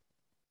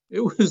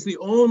 It was the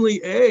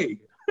only A.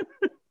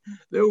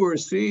 There were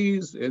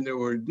C's and there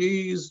were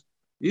D's,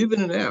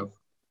 even an F.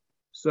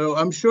 So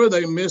I'm sure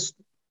they missed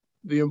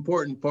the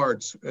important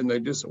parts, and they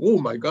just, oh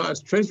my gosh,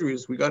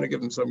 treasuries, we got to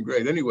give them some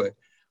grade. Anyway,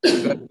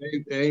 we got an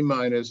A-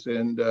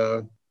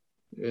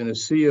 and a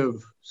sea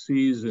of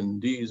C's and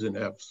D's and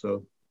F's.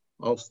 So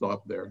I'll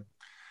stop there.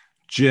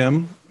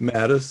 Jim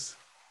Mattis,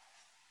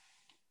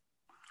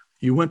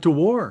 you went to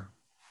war.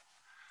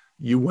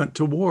 You went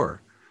to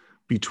war.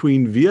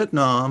 Between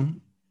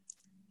Vietnam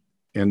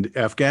and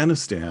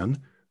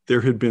Afghanistan,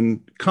 there had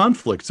been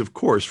conflicts, of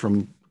course,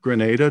 from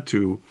Grenada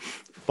to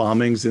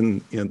bombings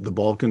in the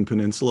Balkan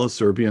Peninsula,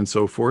 Serbia, and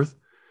so forth.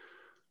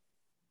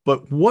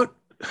 But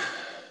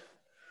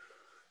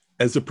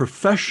as a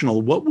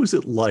professional, what was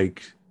it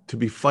like to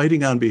be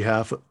fighting on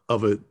behalf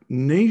of a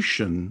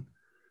nation?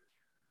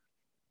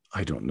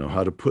 I don't know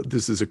how to put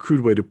this, is a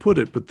crude way to put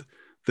it, but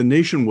the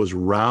nation was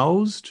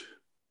roused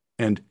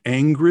and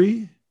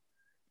angry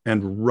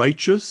and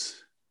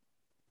righteous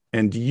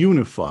and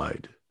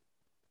unified.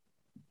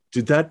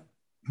 Did that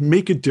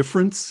make a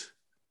difference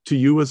to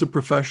you as a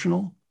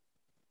professional?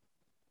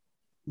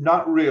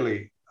 Not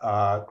really.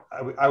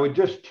 I would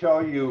just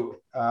tell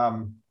you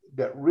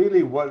that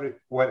really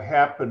what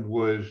happened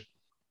was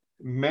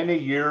many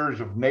years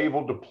of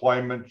naval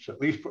deployments. At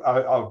least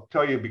I'll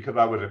tell you, because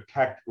I was a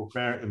tactical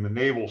commander in the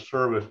naval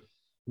service,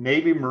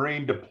 Navy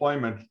Marine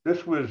deployments.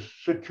 This was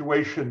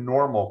situation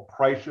normal,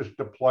 crisis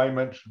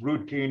deployments,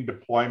 routine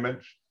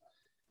deployments.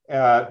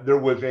 There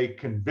was a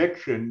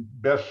conviction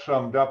best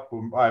summed up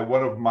by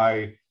one of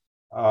my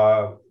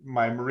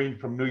Marine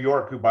from New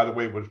York, who, by the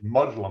way, was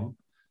Muslim,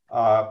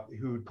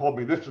 who told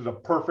me, "This is a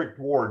perfect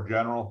war,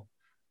 General.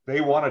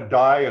 They want to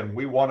die and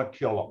we want to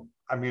kill them."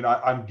 I mean,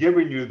 I'm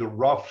giving you the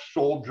rough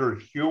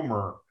soldier's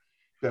humor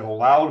that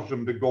allows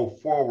them to go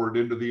forward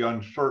into the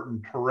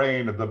uncertain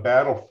terrain of the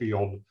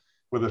battlefield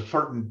with a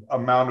certain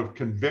amount of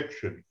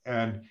conviction.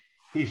 And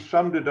he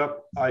summed it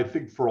up, I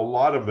think, for a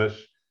lot of us.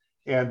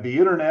 And the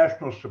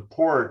international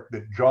support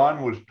that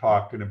John was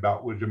talking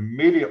about was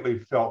immediately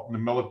felt in the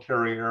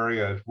military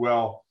area as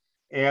well.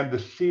 And the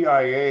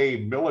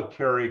CIA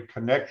military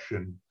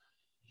connection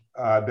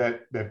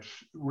that's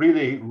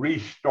really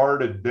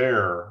restarted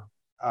there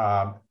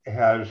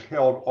has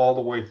held all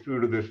the way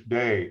through to this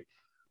day,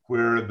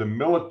 where the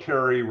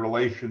military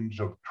relations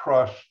of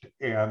trust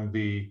and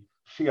the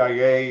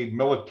CIA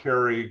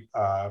military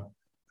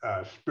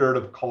spirit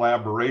of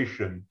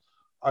collaboration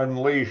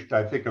unleashed,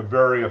 I think, a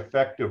very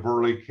effective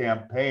early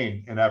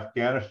campaign in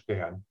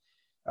Afghanistan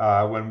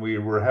when we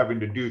were having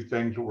to do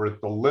things that were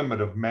at the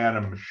limit of man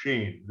and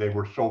machine. They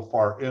were so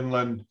far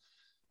inland.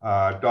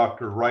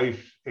 Dr.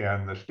 Rice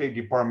and the State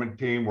Department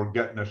team were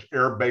getting us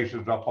air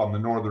bases up on the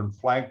northern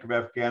flank of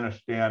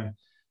Afghanistan,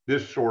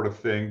 this sort of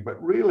thing.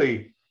 But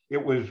really,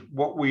 it was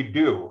what we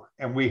do.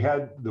 And we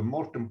had, the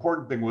most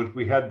important thing was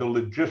we had the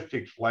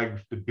logistics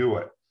legs to do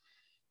it.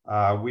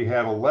 We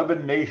had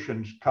 11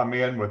 nations come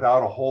in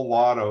without a whole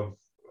lot of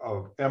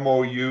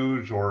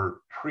MOUs or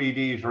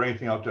treaties or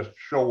anything else, just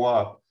show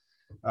up.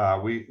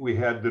 We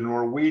had the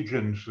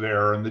Norwegians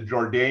there and the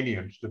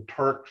Jordanians, the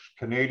Turks,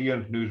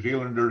 Canadians, New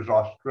Zealanders,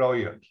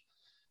 Australians.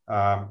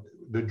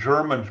 The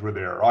Germans were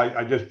there.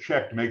 I just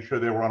checked to make sure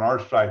they were on our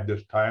side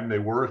this time. They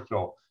were,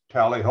 so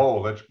tally ho,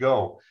 let's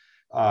go.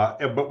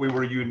 But we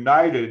were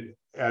united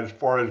as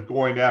far as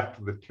going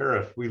after the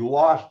terrorists. We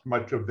lost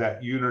much of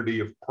that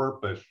unity of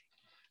purpose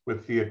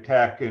with the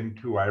attack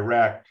into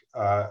Iraq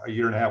a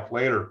year and a half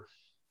later,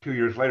 2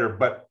 years later.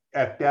 But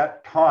at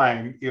that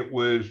time, it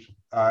was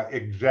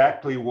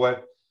exactly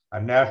what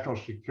a national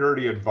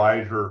security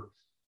advisor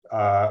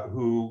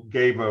who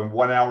gave a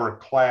 1-hour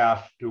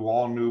class to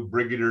all new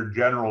brigadier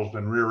generals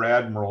and rear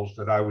admirals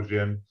that I was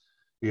in.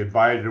 The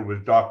advisor was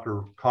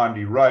Dr.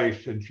 Condi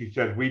Rice, and she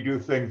said, we do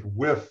things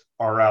with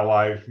our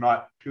allies,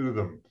 not to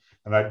them.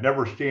 And I'd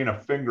never seen a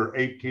finger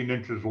 18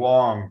 inches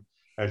long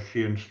as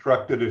she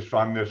instructed us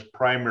on this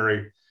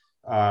primary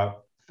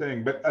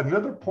thing. But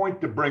another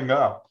point to bring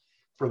up,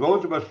 for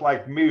those of us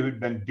like me who'd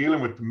been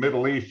dealing with the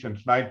Middle East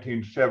since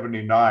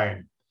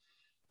 1979,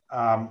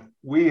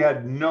 we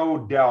had no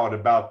doubt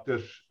about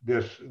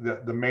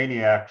the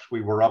maniacs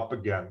we were up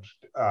against,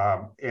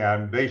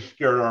 and they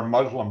scared our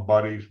Muslim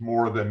buddies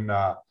more than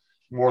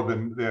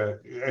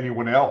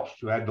anyone else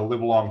who had to live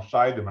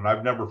alongside them. And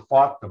I've never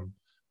fought them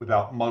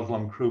without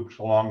Muslim troops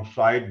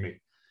alongside me.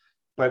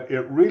 But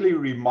it really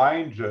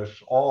reminds us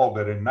all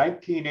that in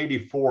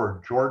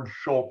 1984, George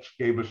Shultz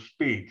gave a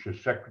speech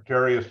as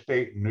Secretary of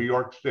State in New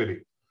York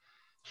City,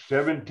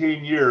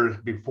 17 years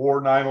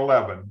before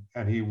 9/11,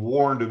 and he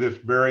warned of this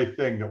very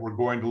thing, that we're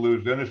going to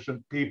lose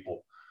innocent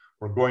people.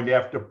 We're going to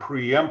have to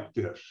preempt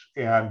this.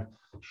 And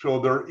so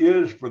there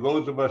is, for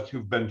those of us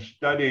who've been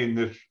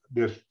studying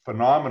this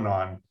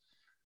phenomenon,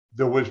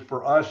 there was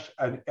for us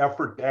an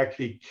effort to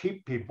actually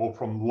keep people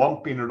from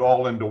lumping it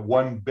all into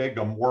one big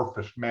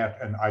amorphous mess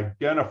and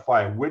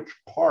identify which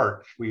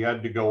parts we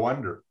had to go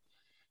under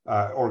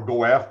or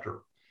go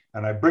after.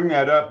 And I bring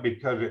that up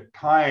because at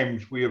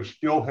times we have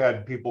still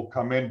had people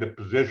come into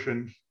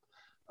positions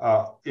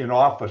in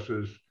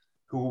offices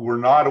who were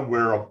not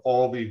aware of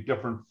all these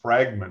different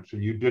fragments,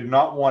 and you did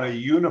not want to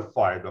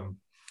unify them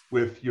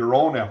with your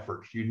own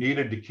efforts. You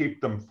needed to keep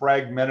them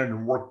fragmented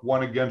and work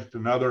one against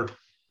another.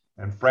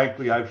 And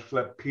frankly, I've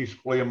slept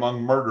peacefully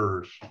among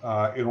murderers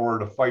in order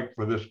to fight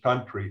for this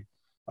country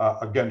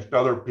against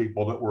other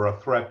people that were a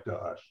threat to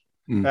us.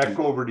 Back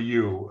over to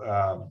you,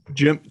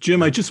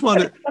 Jim. I just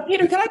want to,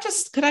 Peter. Could I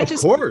just?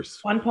 Of course.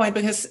 One point,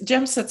 because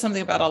Jim said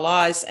something about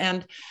allies,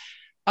 and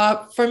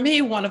for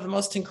me, one of the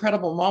most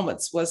incredible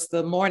moments was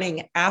the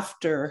morning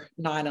after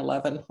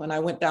 9/11, when I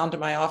went down to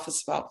my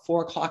office about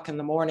 4 o'clock in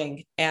the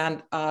morning,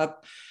 and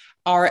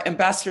our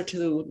ambassador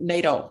to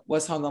NATO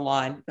was on the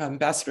line,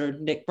 Ambassador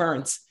Nick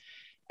Burns.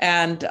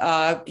 And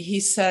he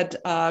said,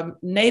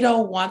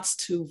 NATO wants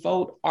to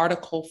vote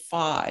Article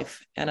 5,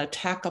 an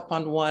attack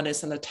upon one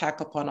is an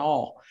attack upon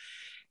all.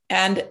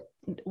 And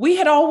we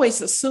had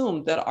always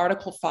assumed that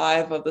Article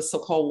 5 of the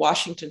so-called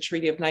Washington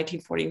Treaty of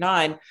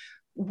 1949,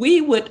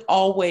 we would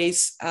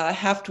always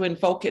have to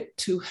invoke it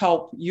to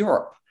help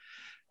Europe.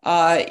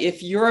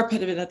 If Europe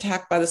had been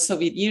attacked by the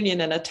Soviet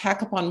Union, an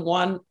attack upon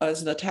one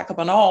as an attack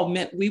upon all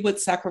meant we would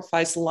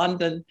sacrifice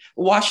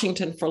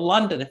Washington for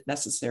London if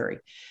necessary.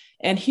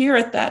 And here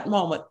at that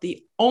moment,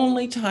 the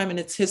only time in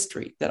its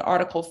history that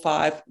Article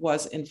 5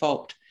 was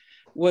invoked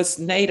was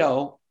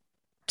NATO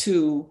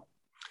to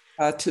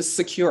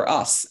secure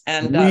us.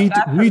 And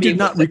we did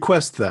not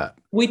request that.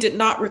 We did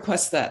not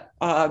request that.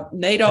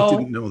 NATO I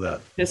didn't know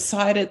that.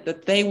 Decided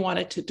that they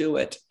wanted to do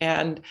it.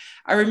 And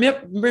I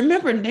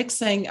remember Nick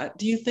saying,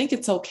 do you think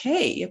it's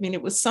okay? I mean,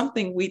 it was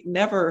something we'd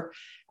never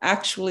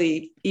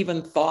actually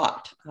even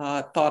thought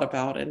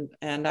about.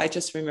 And I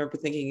just remember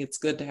thinking it's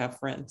good to have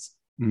friends.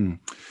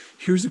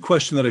 Here's a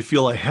question that I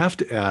feel I have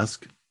to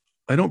ask.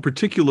 I don't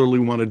particularly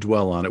want to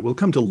dwell on it. We'll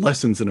come to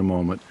lessons in a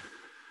moment.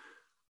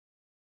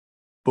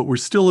 But we're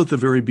still at the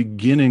very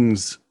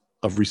beginnings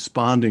of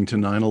responding to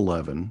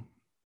 9/11.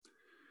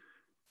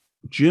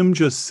 Jim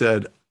just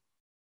said,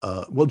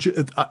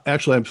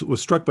 actually, I was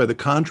struck by the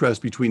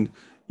contrast between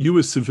you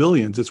as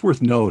civilians. It's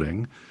worth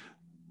noting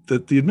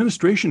that the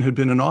administration had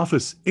been in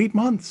office 8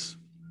 months.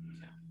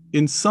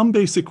 In some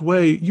basic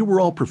way, you were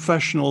all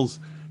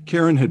professionals.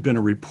 Karen had been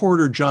a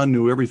reporter. John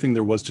knew everything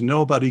there was to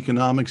know about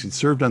economics. He'd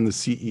served on the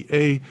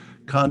CEA.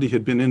 Condi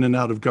had been in and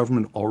out of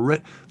government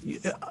already.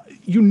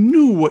 You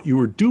knew what you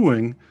were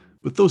doing,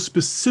 but those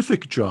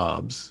specific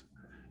jobs,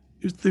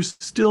 you're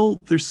still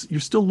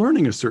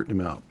learning a certain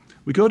amount.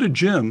 We go to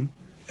Jim,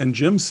 and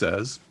Jim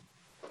says,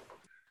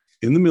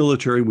 in the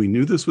military, we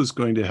knew this was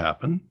going to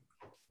happen.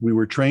 We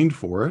were trained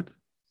for it,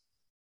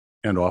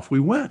 and off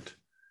we went.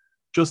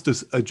 Just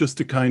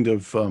a kind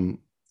of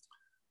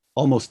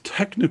almost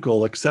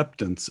technical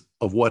acceptance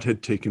of what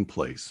had taken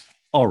place.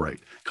 All right,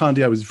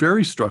 Condi, I was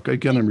very struck.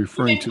 Again, I'm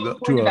referring to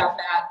about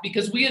that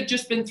because we had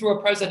just been through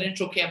a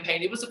presidential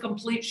campaign. It was a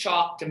complete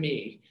shock to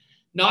me,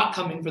 not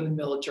coming from the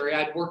military.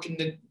 I'd worked in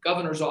the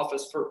governor's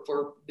office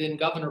for then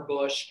Governor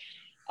Bush.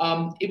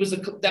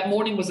 That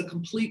morning was a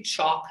complete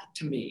shock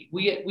to me.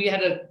 We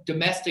had a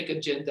domestic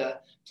agenda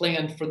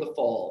planned for the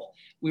fall.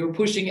 We were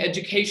pushing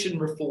education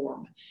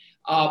reform.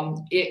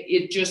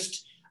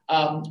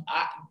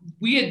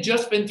 We had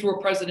just been through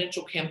a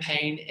presidential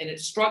campaign, and it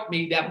struck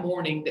me that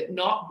morning that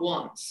not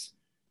once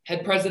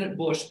had President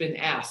Bush been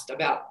asked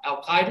about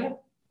Al-Qaeda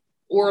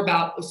or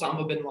about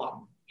Osama bin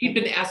Laden. He'd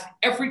been asked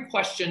every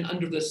question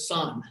under the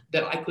sun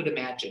that I could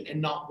imagine,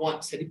 and not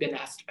once had he been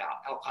asked about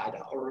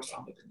Al-Qaeda or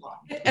Osama bin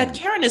Laden. And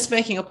Karen is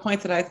making a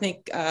point that I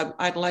think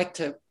I'd like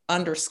to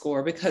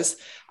underscore, because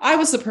I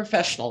was a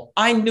professional.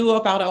 I knew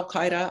about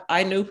Al-Qaeda.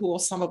 I knew who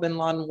Osama bin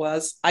Laden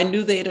was. I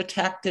knew they had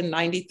attacked in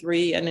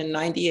 93 and in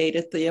 98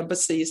 at the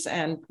embassies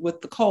and with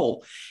the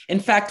coal.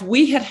 In fact,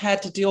 we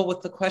had to deal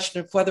with the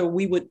question of whether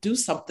we would do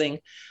something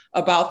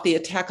about the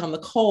attack on the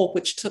Cole,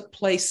 which took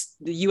place,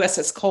 the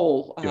USS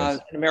Cole, yes,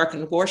 an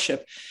American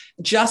warship,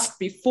 just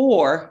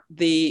before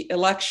the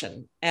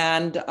election.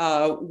 And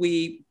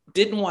we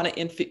didn't want to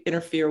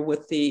interfere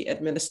with the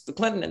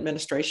Clinton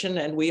administration.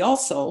 And we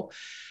also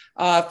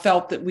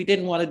felt that we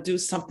didn't want to do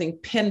something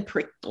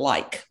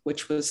pinprick-like,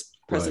 which was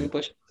President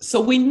Bush. So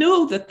we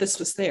knew that this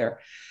was there.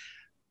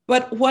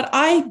 But what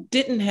I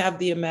didn't have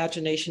the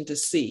imagination to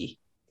see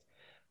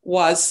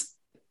was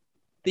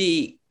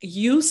the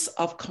use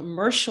of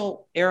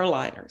commercial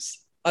airliners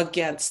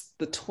against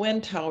the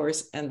Twin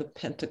Towers and the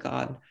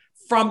Pentagon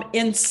from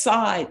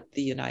inside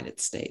the United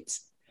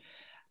States.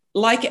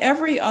 Like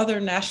every other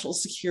national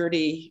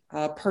security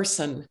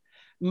person,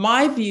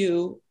 my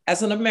view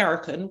as an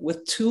American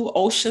with two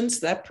oceans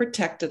that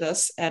protected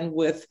us and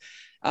with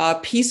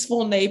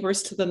peaceful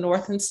neighbors to the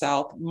north and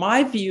south,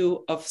 my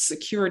view of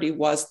security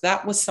was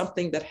that was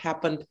something that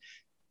happened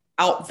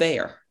out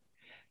there.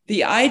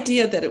 The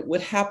idea that it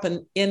would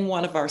happen in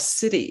one of our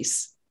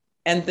cities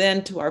and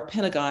then to our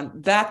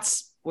Pentagon,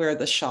 that's where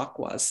the shock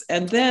was.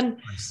 And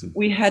then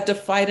we had to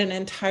fight an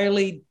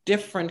entirely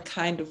different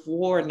kind of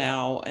war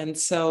now. And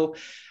so,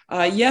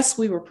 yes,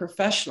 we were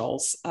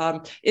professionals.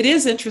 It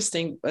is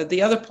interesting.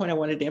 The other point I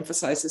wanted to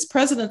emphasize is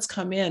presidents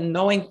come in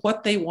knowing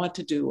what they want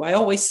to do. I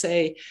always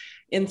say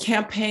in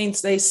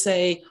campaigns, they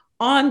say,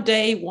 on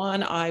day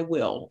one, I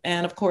will.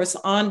 And of course,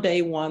 on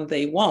day one,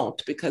 they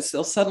won't, because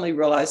they'll suddenly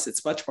realize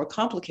it's much more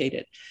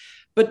complicated.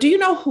 But do you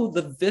know who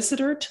the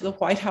visitor to the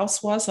White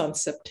House was on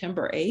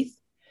September 8th?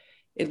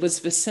 It was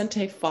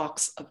Vicente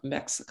Fox of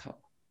Mexico,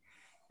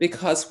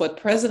 because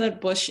what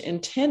President Bush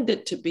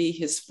intended to be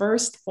his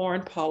first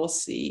foreign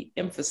policy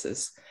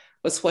emphasis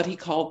was what he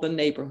called the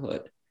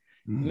neighborhood,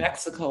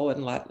 Mexico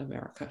and Latin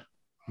America.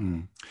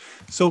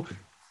 So,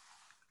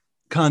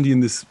 Condi,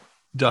 in this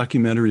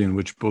documentary in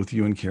which both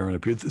you and Karen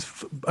appeared,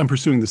 I'm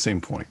pursuing the same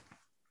point.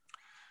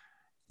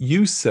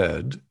 You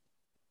said,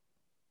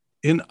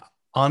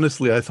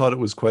 honestly, I thought it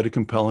was quite a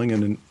compelling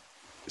and in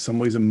some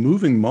ways a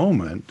moving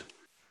moment.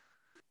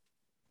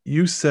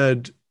 You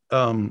said,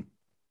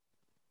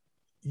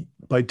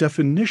 by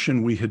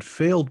definition, we had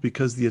failed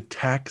because the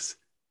attacks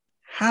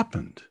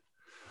happened.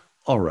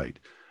 All right.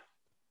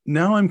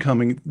 Now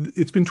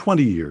it's been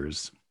 20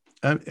 years.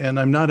 And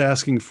I'm not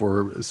asking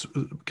for a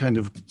kind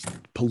of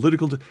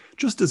political,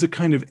 just as a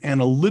kind of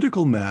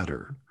analytical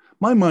matter.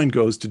 My mind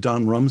goes to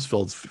Don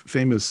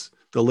Rumsfeld's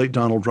the late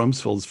Donald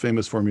Rumsfeld's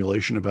famous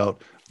formulation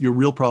about your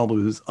real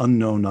problem is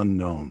unknown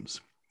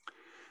unknowns.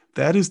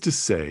 That is to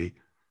say,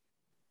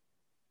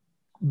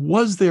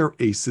 was there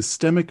a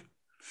systemic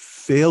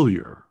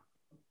failure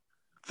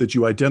that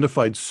you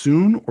identified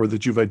soon, or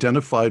that you've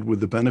identified with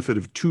the benefit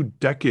of 2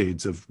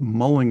 decades of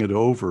mulling it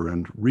over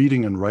and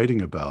reading and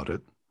writing about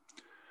it?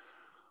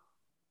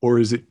 Or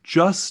is it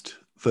just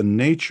the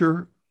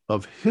nature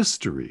of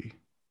history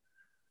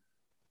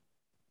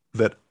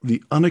that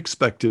the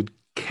unexpected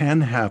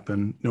can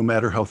happen no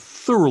matter how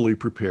thoroughly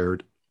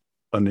prepared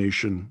a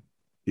nation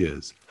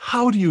is?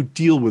 How do you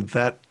deal with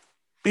that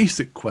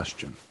basic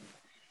question?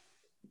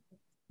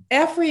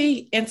 Every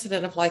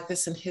incident like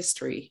this in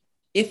history,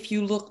 if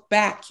you look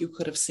back, you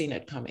could have seen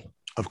it coming.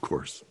 Of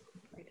course.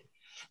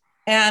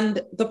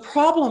 And the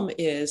problem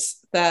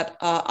is that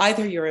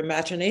either your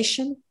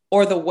imagination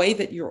or the way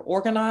that you're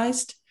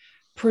organized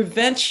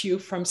prevents you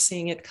from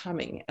seeing it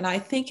coming. And I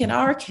think in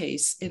our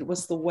case, it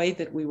was the way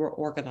that we were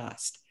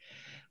organized.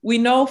 We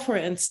know, for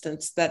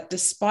instance, that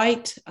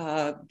despite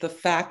the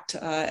fact,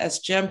 as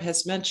Jem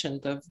has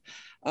mentioned,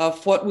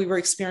 of what we were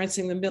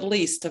experiencing in the Middle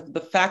East, of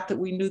the fact that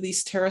we knew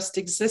these terrorists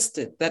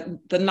existed, that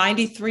the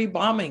 93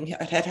 bombing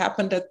had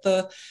happened at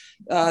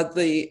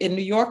in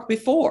New York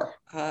before.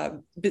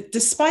 But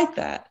despite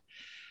that,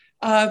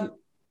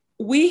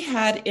 we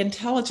had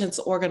intelligence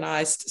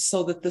organized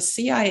so that the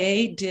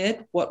CIA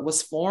did what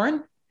was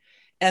foreign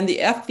and the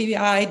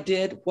FBI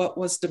did what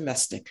was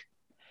domestic.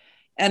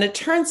 And it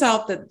turns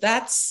out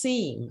that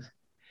seam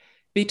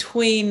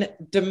between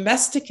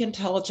domestic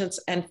intelligence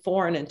and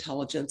foreign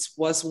intelligence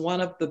was one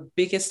of the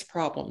biggest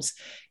problems.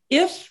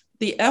 If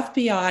the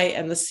FBI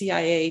and the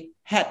CIA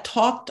had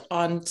talked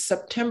on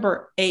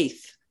September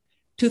 8th,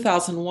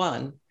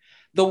 2001,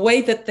 the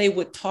way that they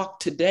would talk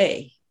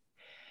today,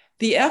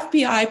 the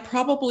FBI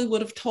probably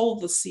would have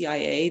told the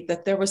CIA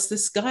that there was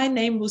this guy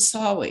named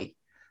Moussaoui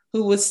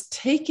who was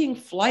taking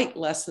flight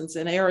lessons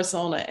in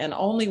Arizona and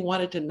only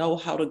wanted to know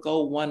how to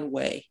go one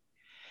way.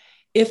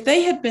 If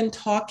they had been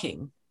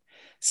talking,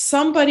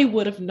 somebody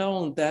would have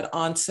known that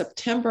on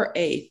September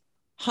 8th,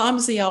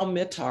 Hamzi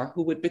al-Mitar,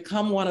 who would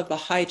become one of the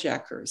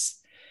hijackers,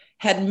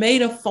 had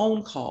made a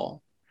phone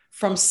call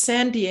from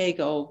San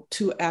Diego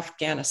to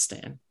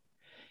Afghanistan.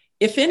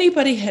 If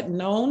anybody had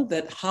known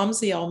that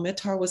Hamzi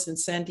al-Mitar was in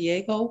San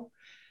Diego,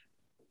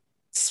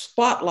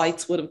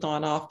 spotlights would have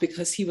gone off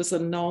because he was a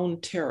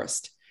known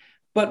terrorist.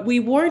 But we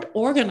weren't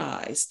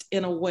organized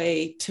in a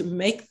way to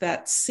make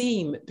that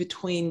seam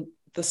between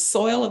the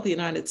soil of the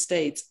United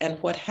States and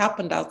what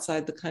happened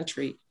outside the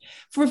country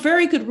for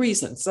very good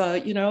reasons.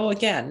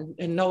 Again,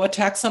 no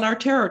attacks on our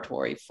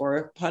territory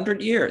for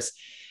 100 years.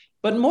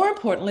 But more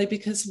importantly,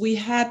 because we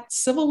had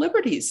civil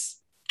liberties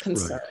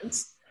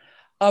concerns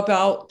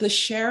about the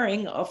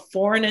sharing of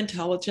foreign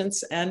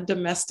intelligence and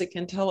domestic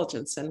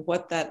intelligence and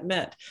what that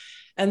meant.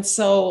 And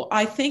so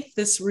I think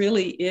this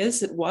really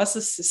it was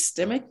a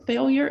systemic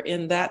failure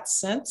in that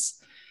sense.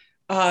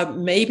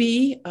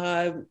 Maybe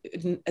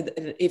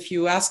if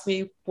you ask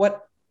me,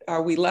 what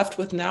are we left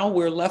with now?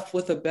 We're left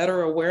with a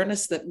better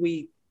awareness that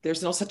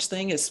there's no such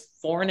thing as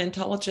foreign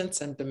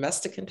intelligence and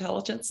domestic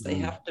intelligence. They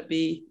have to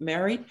be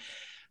married.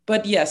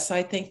 But yes,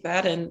 I think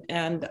that,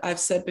 and I've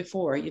said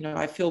before,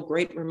 I feel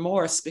great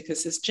remorse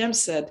because, as Jim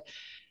said,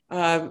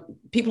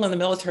 people in the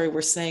military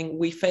were saying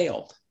we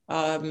failed.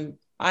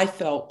 I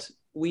felt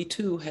we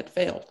too had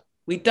failed.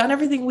 We'd done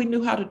everything we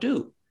knew how to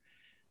do,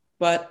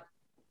 but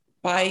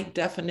by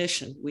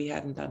definition, we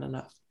hadn't done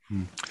enough.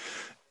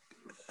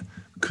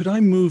 Could I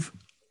move?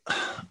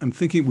 I'm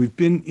thinking we've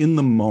been in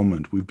the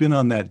moment. We've been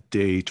on that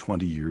day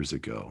 20 years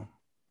ago.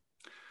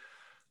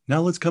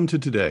 Now let's come to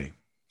today.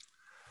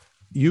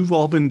 You've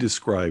all been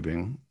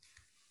describing,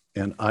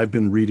 and I've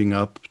been reading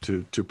up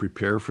to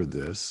prepare for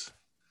this,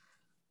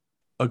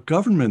 a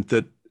government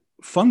that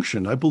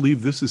functioned, I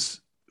believe this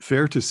is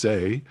fair to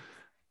say,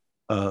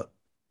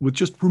 with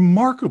just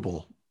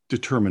remarkable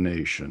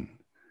determination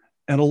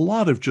and a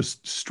lot of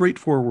just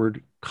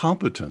straightforward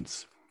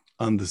competence.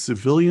 On the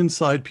civilian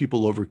side,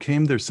 people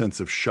overcame their sense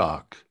of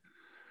shock.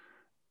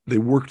 They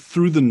worked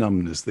through the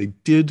numbness. They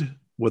did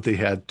what they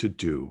had to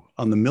do.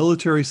 On the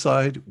military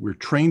side, we're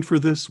trained for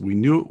this. We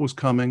knew it was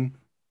coming.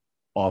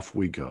 Off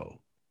we go.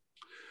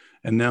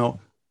 And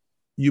now,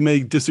 you may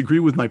disagree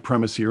with my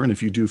premise here, and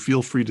if you do,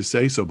 feel free to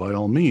say so by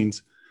all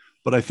means.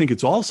 But I think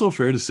it's also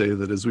fair to say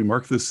that as we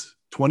mark this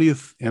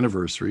 20th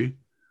anniversary,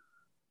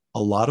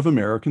 a lot of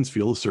Americans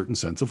feel a certain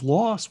sense of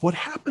loss. What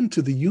happened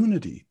to the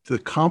unity, to the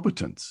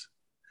competence?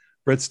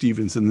 Bret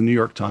Stephens in the New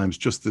York Times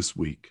just this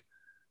week,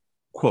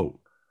 quote,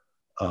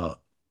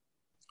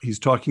 he's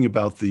talking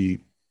about the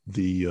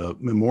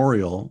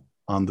memorial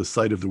on the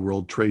site of the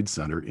World Trade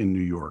Center in New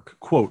York,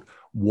 quote,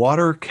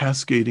 water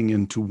cascading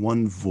into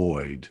one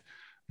void,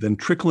 then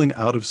trickling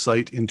out of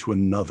sight into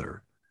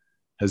another,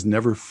 has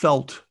never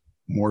felt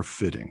more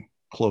fitting,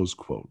 close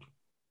quote.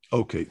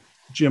 Okay,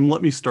 Jim,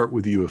 let me start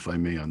with you, if I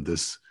may, on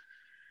this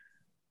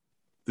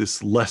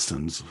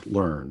lessons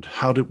learned.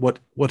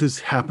 What has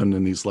happened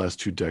in these last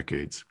 2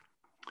 decades?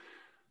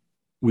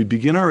 We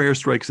begin our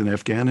airstrikes in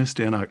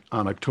Afghanistan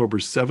on October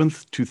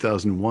 7th,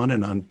 2001,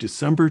 and on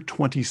December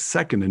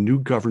 22nd, a new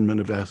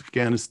government of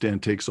Afghanistan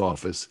takes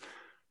office.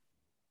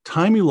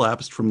 Time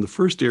elapsed from the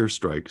first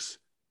airstrikes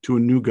to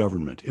a new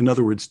government. In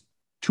other words,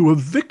 to a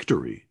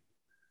victory,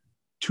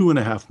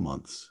 2.5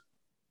 months.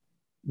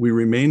 We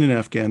remain in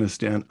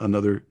Afghanistan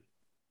another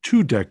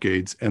 2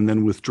 decades and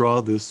then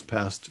withdraw this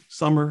past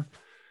summer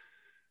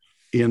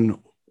in,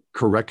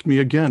 correct me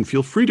again,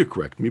 feel free to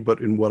correct me, but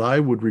in what I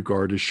would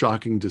regard as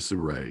shocking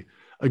disarray.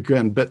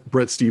 Again,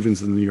 Bret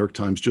Stephens in the New York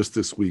Times just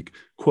this week,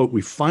 quote,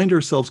 we find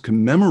ourselves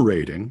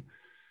commemorating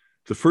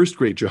the first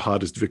great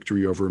jihadist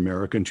victory over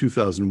America in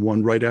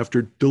 2001, right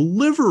after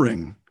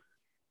delivering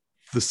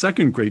the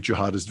second great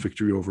jihadist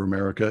victory over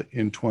America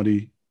in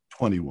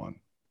 2021.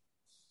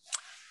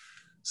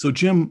 So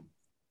Jim,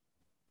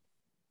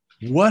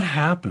 what has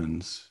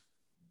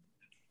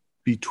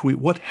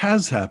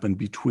happened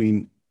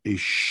between a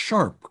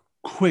sharp,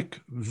 quick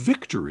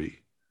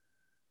victory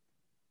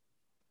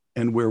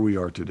and where we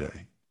are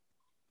today?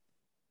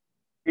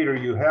 Peter,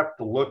 you have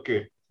to look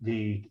at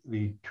the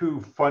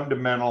 2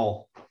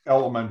 fundamental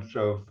elements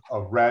of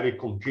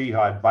radical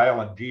jihad,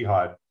 violent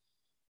jihad.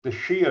 The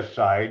Shia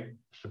side,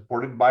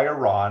 supported by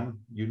Iran,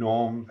 you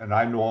know them, and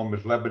I know them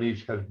as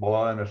Lebanese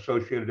Hezbollah and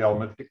associated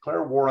elements,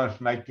 declare war on us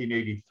in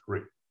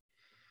 1983.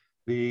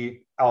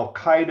 The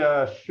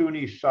Al-Qaeda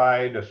Sunni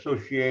side,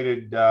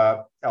 associated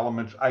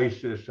elements,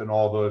 ISIS and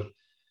all those,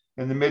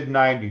 in the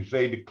mid-90s,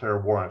 they declare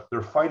war on us.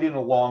 They're fighting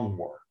a long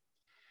war.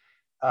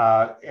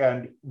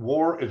 And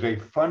war is a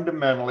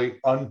fundamentally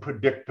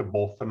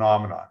unpredictable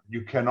phenomenon.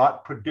 You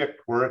cannot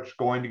predict where it's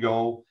going to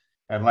go.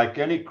 And like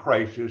any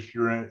crisis,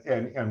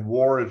 and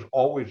war is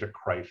always a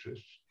crisis,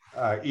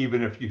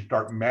 even if you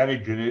start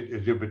managing it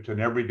as if it's an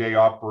everyday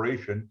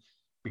operation,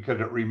 because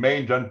it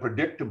remains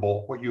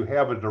unpredictable. What you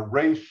have is a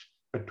race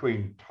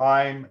between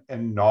time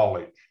and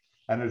knowledge.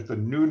 And as the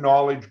new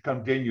knowledge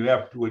comes in, you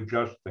have to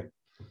adjust things.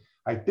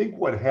 I think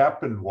what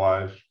happened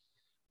was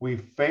we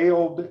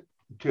failed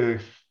to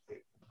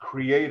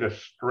create a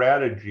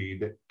strategy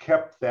that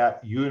kept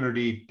that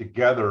unity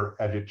together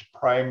as its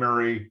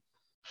primary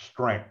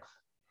strength.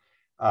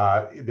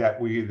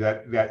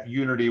 That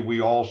unity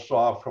we all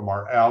saw from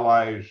our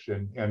allies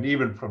and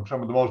even from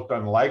some of the most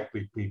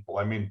unlikely people.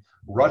 I mean,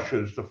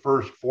 Russia's the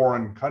first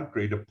foreign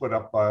country to put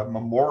up a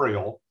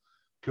memorial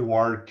to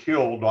our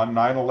killed on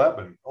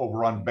 9/11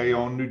 over on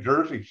Bayonne, New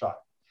Jersey side.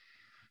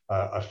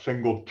 A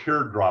single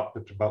teardrop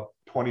that's about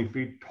 20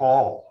 feet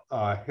tall,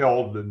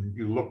 held, and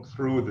you look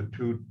through the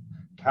two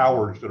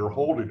towers that are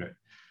holding it.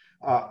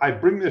 I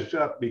bring this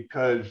up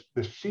because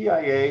the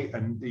CIA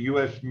and the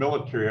US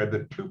military are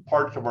the two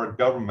parts of our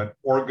government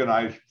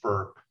organized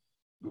for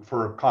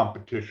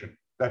competition.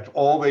 That's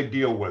all they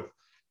deal with.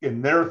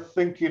 In their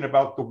thinking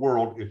about the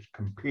world, it's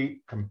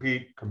compete,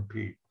 compete,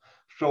 compete.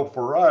 So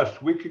for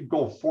us, we could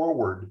go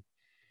forward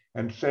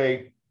and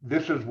say,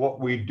 this is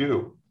what we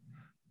do.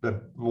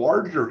 The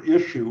larger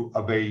issue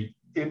of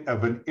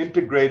an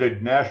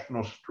integrated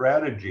national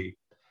strategy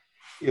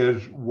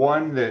is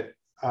one that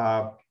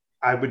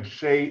I would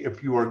say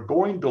if you are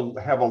going to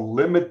have a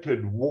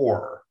limited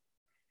war,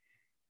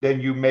 then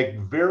you make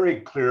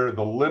very clear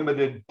the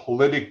limited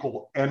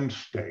political end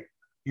state.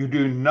 You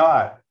do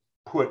not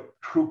put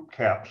troop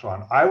caps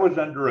on. I was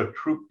under a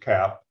troop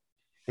cap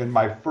in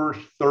my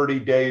first 30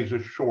 days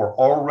ashore.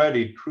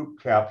 Already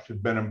troop caps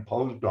had been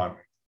imposed on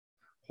me.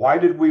 Why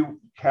did we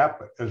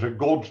cap it? As a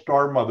Gold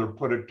Star mother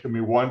put it to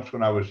me once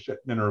when I was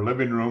sitting in her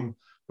living room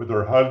with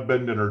her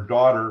husband and her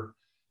daughter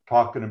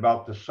talking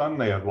about the son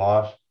they had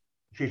lost.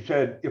 She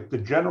said, if the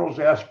generals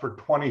asked for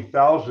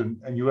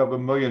 20,000 and you have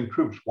 1 million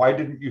troops, why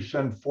didn't you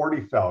send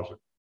 40,000?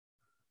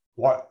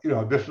 What,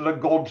 this is a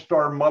Gold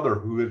Star mother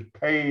who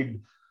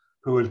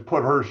has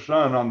put her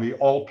son on the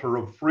altar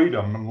of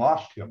freedom and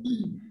lost him.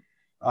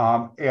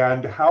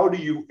 And how do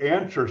you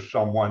answer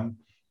someone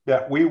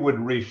that we would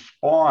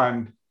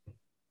respond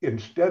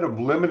instead of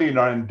limiting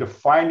and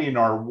defining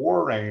our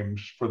war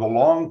aims for the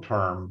long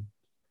term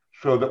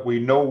so that we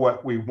know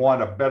what we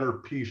want a better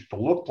peace to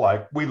look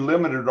like, we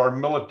limited our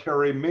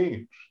military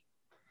means.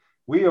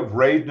 We have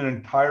raised an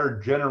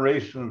entire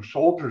generation of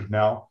soldiers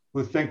now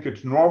who think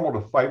it's normal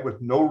to fight with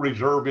no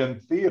reserve in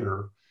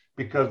theater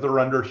because they're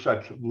under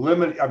such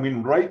limit. I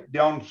mean, right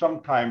down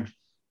sometimes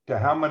to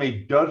how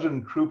many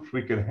dozen troops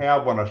we can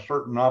have on a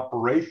certain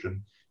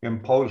operation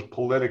imposed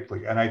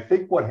politically. And I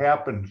think what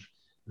happens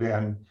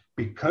then,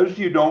 because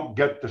you don't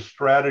get the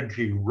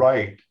strategy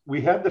right,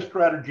 we had the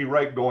strategy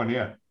right going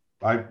in.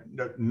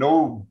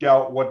 No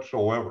doubt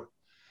whatsoever.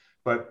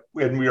 But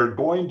when we are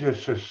going to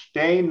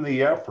sustain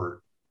the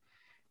effort,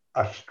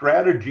 a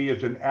strategy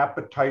is an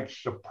appetite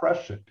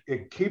suppressant.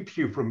 It keeps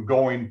you from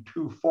going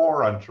too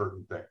far on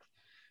certain things.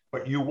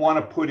 But you want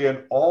to put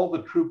in all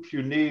the troops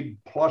you need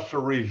plus a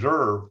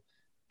reserve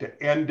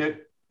to end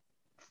it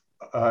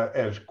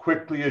as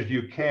quickly as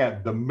you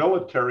can, the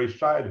military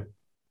side of it.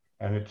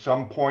 And at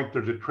some point,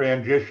 there's a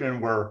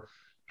transition where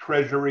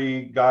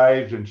Treasury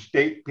guys and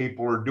state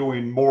people are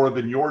doing more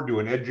than you're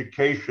doing,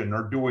 education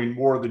are doing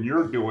more than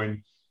you're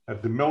doing,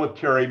 as the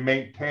military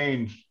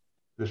maintains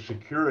the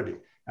security.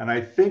 And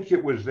I think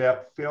it was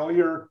that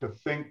failure to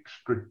think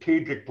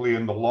strategically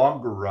in the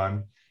longer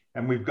run.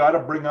 And we've got to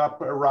bring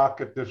up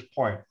Iraq at this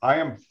point. I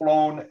am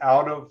flown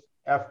out of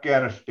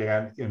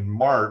Afghanistan in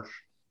March.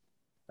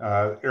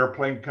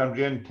 Airplane comes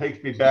in,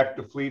 takes me back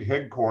to fleet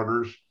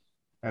headquarters,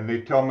 and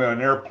they tell me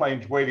an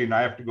airplane's waiting.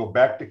 I have to go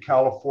back to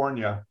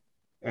California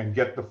and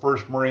get the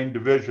 1st Marine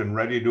Division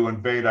ready to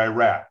invade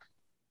Iraq.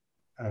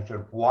 And I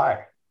said,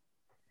 why?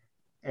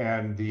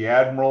 And the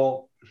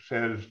Admiral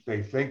says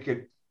they think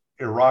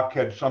Iraq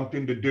had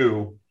something to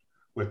do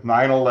with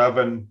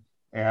 9/11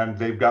 and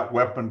they've got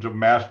weapons of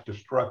mass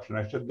destruction.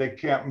 I said, they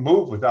can't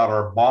move without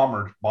our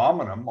bombers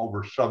bombing them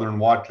over Southern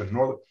Watch and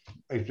Northern.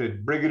 They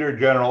said, Brigadier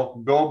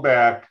General, go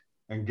back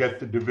and get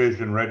the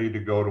division ready to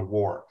go to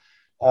war.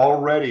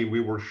 Already we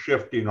were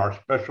shifting our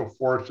special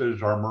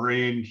forces, our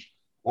Marines,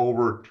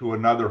 over to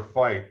another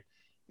fight.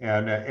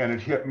 And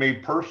it hit me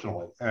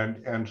personally.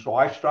 And so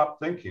I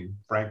stopped thinking,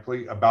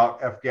 frankly,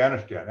 about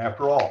Afghanistan.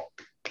 After all,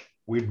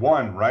 we'd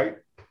won, right?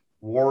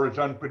 War is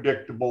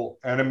unpredictable,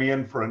 enemy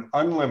in for an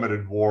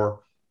unlimited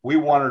war. We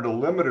wanted a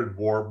limited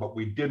war, but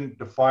we didn't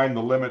define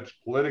the limits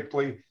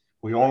politically.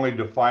 We only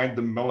defined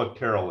them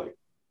militarily.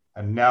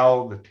 And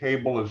now the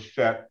table is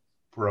set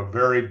for a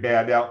very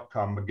bad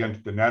outcome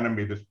against an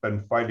enemy that's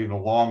been fighting a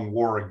long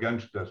war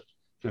against us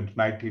since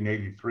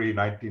 1983,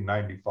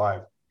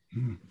 1995.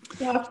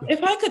 Yeah,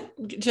 if I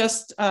could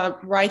just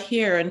right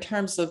here in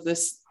terms of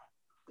this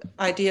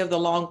idea of the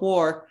long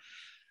war,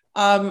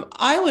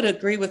 I would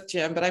agree with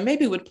Jim, but I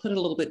maybe would put it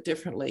a little bit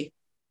differently.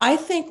 I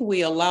think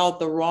we allowed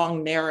the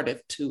wrong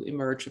narrative to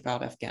emerge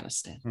about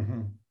Afghanistan.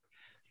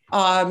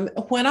 Mm-hmm.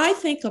 When I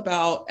think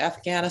about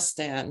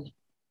Afghanistan,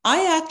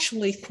 I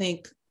actually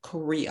think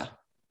Korea.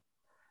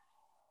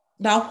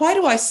 Now, why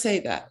do I say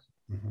that?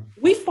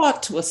 Mm-hmm. We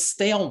fought to a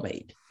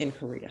stalemate in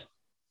Korea.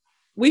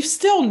 We've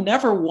still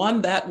never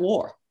won that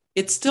war.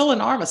 It's still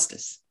an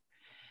armistice.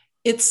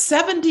 It's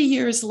 70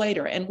 years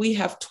later, and we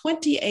have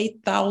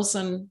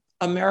 28,000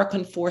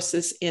 American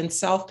forces in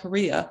South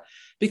Korea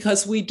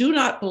because we do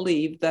not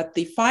believe that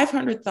the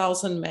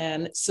 500,000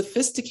 man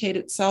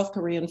sophisticated South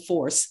Korean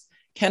force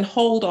can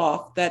hold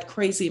off that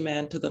crazy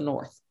man to the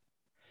north.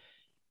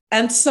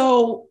 And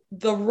so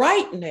the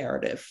right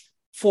narrative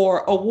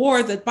for a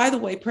war that, by the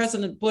way,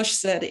 President Bush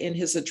said in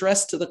his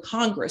address to the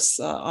Congress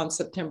on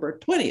September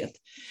 20th,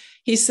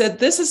 he said,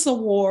 this is a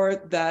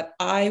war that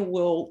I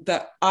will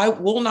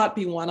not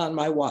be won on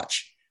my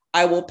watch.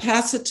 I will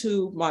pass it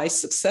to my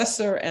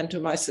successor and to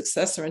my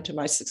successor and to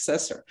my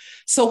successor.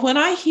 So when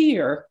I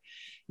hear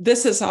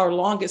this is our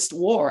longest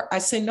war, I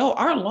say, no,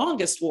 our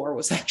longest war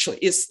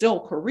is still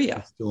Korea.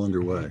 It's still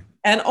underway.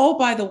 And oh,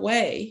 by the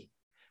way,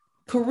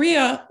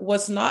 Korea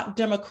was not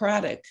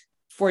democratic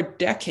for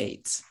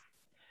decades.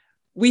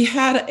 We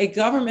had a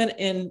government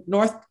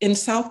in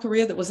South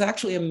Korea that was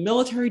actually a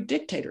military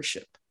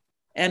dictatorship,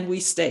 and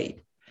we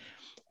stayed.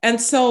 And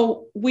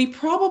so we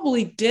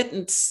probably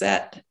didn't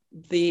set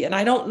and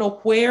I don't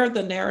know where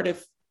the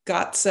narrative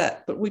got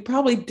set, but we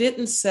probably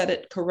didn't set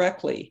it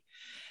correctly,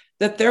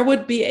 that there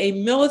would be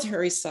a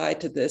military side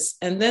to this,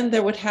 and then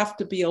there would have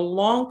to be a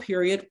long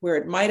period where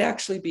it might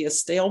actually be a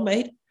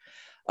stalemate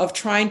of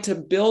trying to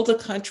build a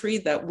country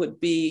that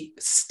would be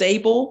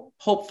stable,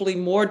 hopefully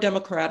more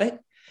democratic,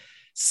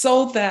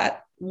 so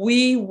that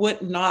we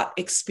would not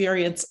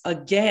experience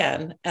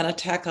again an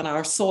attack on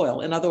our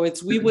soil. In other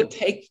words, we would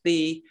take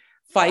the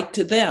fight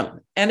to them.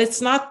 And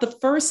it's not the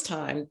first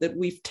time that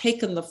we've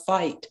taken the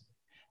fight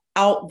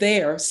out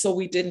there, so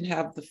we didn't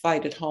have the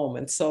fight at home.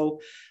 And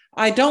so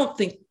I don't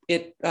think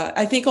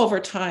I think over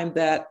time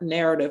that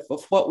narrative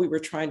of what we were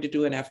trying to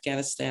do in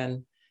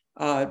Afghanistan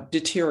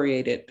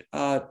deteriorated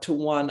to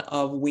one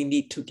of we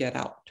need to get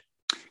out.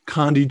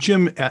 Condi,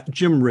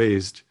 Jim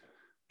raised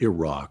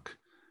Iraq.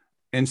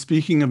 And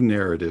speaking of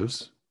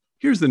narratives,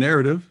 here's the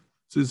narrative.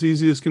 It's as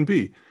easy as can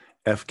be.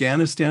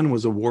 Afghanistan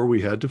was a war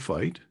we had to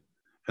fight,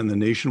 and the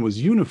nation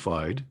was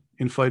unified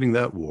in fighting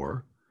that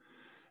war.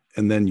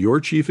 And then your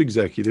chief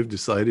executive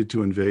decided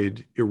to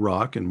invade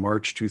Iraq in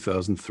March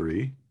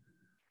 2003.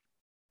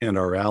 And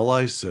our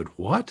allies said,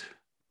 what?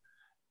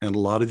 And a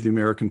lot of the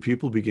American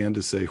people began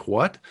to say,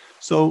 what?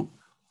 So,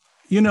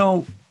 you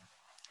know,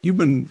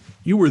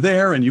 you were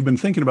there and you've been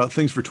thinking about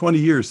things for 20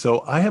 years.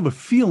 So I have a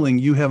feeling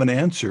you have an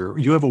answer.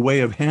 You have a way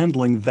of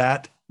handling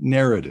that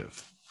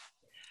narrative.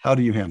 How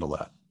do you handle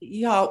that?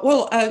 Yeah,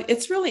 well,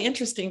 it's really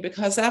interesting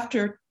because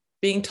after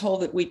being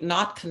told that we'd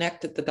not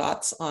connected the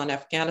dots on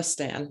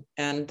Afghanistan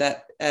and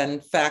that,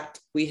 in fact,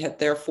 we had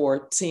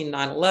therefore seen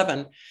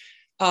 9/11,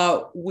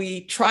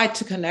 we tried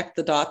to connect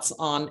the dots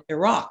on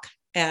Iraq.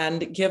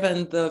 And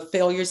given the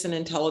failures in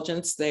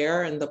intelligence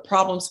there and the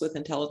problems with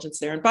intelligence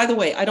there, and by the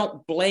way, I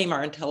don't blame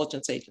our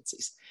intelligence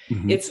agencies.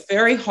 Mm-hmm. It's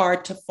very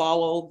hard to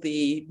follow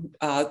the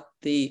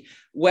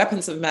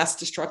weapons of mass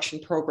destruction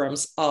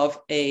programs of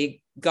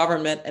a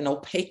government, an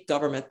opaque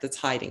government that's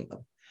hiding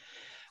them.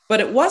 But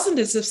it wasn't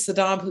as if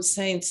Saddam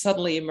Hussein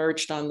suddenly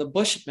emerged on the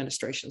Bush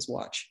administration's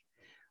watch.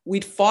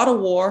 We'd fought a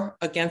war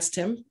against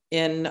him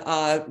in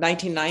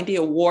 1990,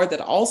 a war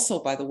that also,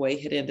 by the way,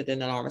 had ended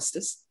in an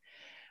armistice.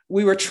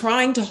 We were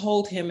trying to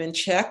hold him in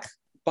check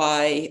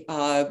by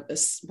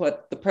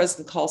what the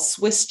president calls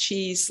Swiss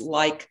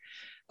cheese-like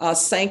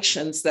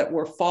sanctions that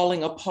were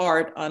falling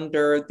apart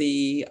under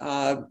the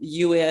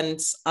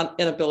UN's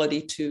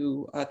inability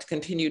to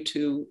continue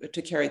to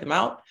carry them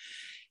out.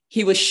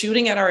 He was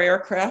shooting at our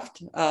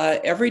aircraft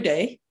every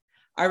day.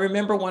 I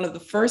remember one of the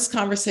first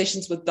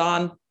conversations with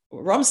Don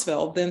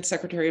Rumsfeld, then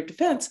Secretary of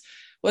Defense,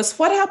 was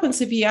what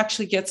happens if he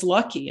actually gets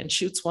lucky and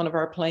shoots one of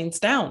our planes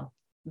down?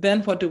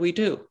 Then what do we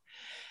do?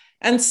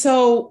 And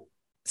so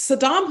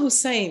Saddam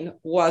Hussein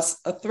was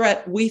a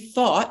threat. We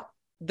thought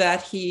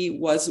that he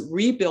was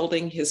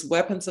rebuilding his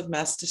weapons of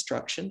mass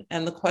destruction.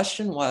 And the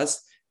question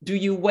was, do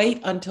you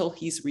wait until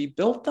he's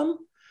rebuilt them?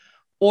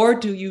 Or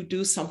do you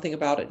do something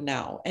about it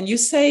now? And you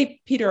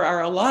say, Peter,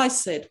 our allies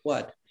said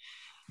what?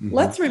 Mm-hmm.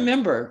 Let's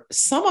remember,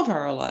 some of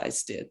our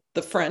allies did,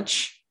 the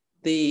French,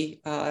 the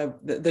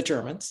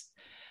Germans.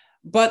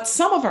 But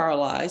some of our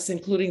allies,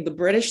 including the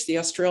British, the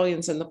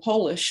Australians, and the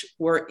Polish,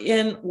 were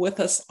in with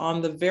us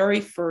on the very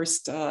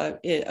first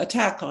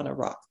attack on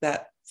Iraq,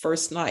 that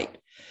first night.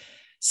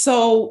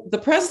 So the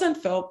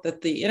president felt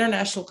that the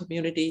international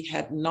community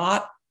had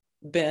not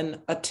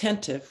been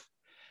attentive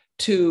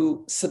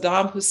to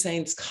Saddam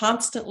Hussein's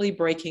constantly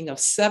breaking of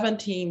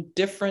 17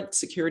 different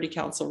Security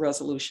Council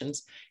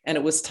resolutions, and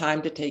it was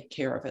time to take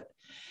care of it.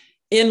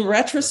 In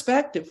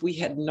retrospect, if we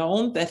had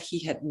known that he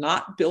had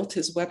not built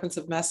his weapons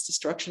of mass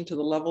destruction to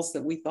the levels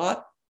that we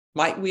thought,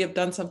 might we have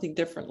done something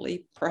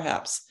differently?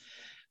 Perhaps.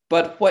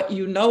 But what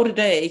you know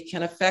today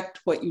can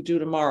affect what you do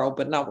tomorrow,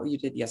 but not what you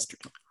did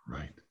yesterday.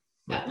 Right.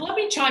 Let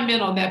me chime in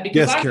on that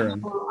because yes,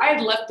 I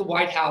had left the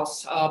White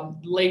House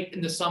late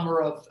in the summer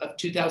of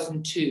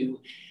 2002.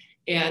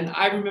 And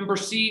I remember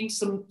seeing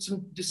some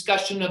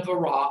discussion of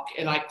Iraq,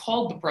 and I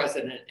called the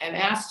president and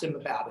asked him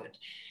about it.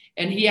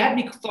 And he had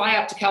me fly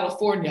out to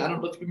California, I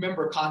don't know if you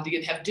remember, Condi,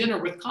 and have dinner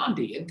with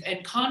Condi.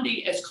 And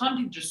Condi, as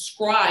Condi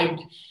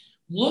described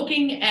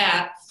looking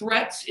at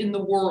threats in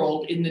the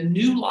world in the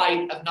new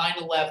light of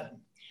 9/11.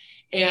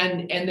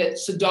 And that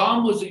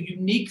Saddam was a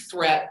unique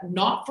threat,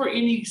 not for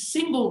any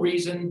single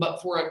reason,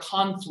 but for a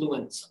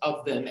confluence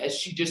of them, as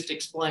she just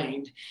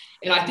explained.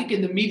 And I think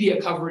in the media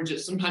coverage,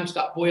 it sometimes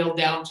got boiled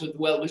down to,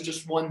 well, it was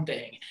just one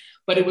thing,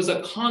 but it was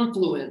a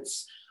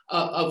confluence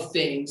of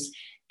things.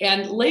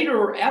 And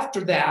later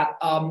after that,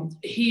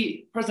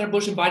 President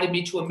Bush invited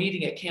me to a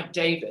meeting at Camp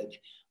David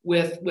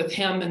with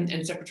him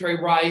and Secretary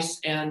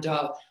Rice and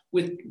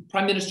with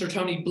Prime Minister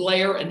Tony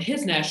Blair and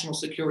his national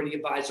security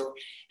advisor.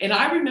 And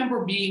I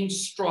remember being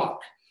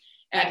struck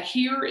at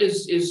here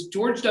is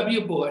George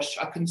W. Bush,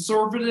 a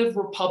conservative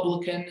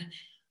Republican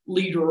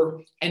leader,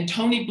 and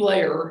Tony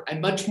Blair, a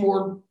much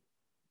more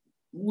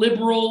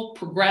liberal,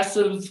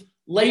 progressive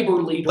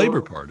Labor leader.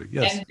 Labor Party,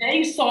 yes. And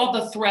they saw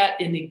the threat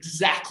in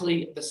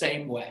exactly the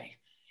same way.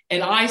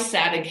 And I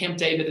sat at Camp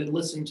David and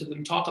listened to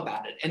them talk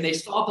about it. And they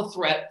saw the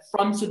threat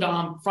from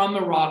Saddam, from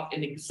Iraq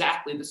in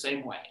exactly the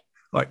same way.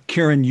 All right,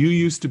 Karen, you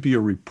used to be a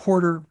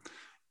reporter.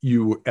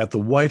 You at the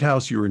White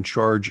House, you're in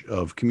charge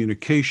of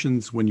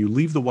communications. When you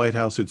leave the White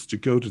House, it's to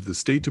go to the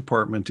State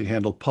Department to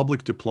handle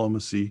public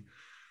diplomacy.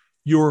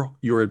 You're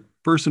at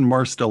Burson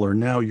Marsteller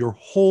now. Your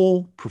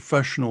whole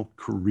professional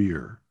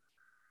career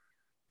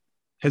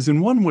has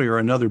in one way or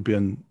another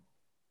been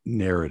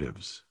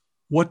narratives.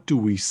 What do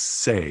we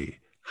say?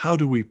 How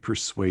do we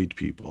persuade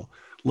people?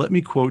 Let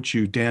me quote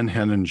you, Dan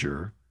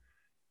Henninger,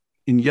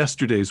 in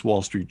yesterday's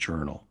Wall Street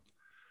Journal.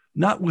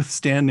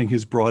 Notwithstanding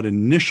his broad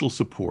initial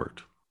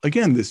support,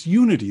 again, this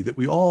unity that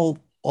we all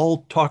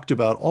talked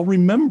about, all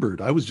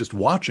remembered. I was just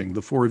watching,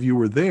 the four of you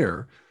were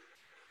there.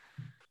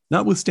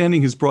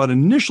 Notwithstanding his broad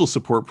initial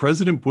support,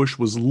 President Bush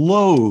was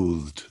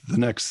loathed the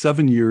next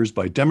 7 years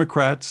by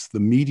Democrats, the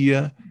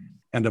media,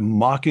 and a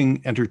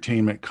mocking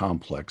entertainment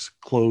complex,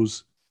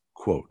 close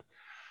quote.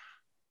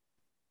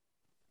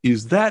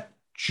 Is that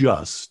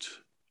just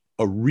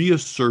a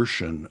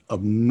reassertion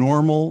of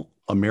normal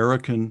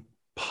American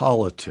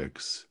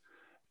politics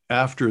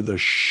after the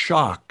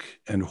shock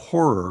and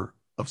horror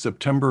of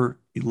September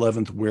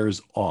 11th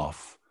wears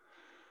off?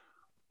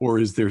 Or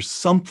is there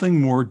something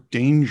more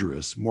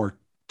dangerous, more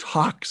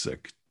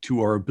toxic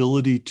to our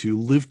ability to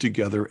live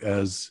together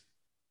as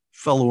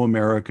fellow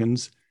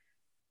Americans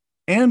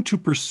and to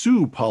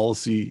pursue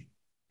policy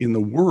in the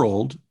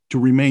world, to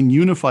remain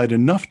unified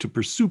enough to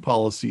pursue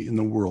policy in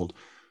the world?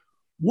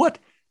 What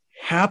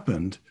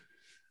happened?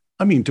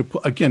 I mean, to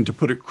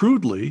put it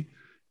crudely,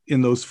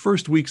 in those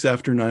first weeks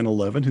after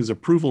 9/11, his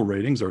approval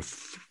ratings are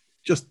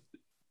just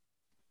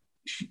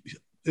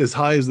as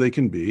high as they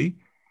can be.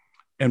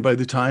 And by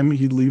the time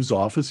he leaves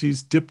office,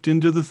 he's dipped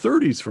into the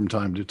 30s from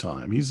time to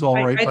time. He's all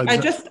right.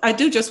 I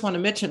do just want to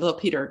mention, though,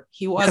 Peter,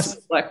 he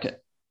was elected.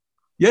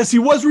 Yes, he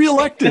was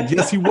reelected.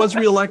 Yes, he was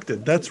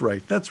reelected. That's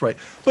right. That's right.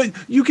 But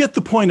you get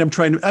the point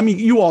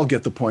you all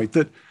get the point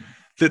that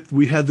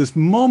we had this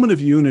moment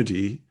of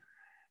unity.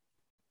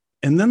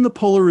 And then the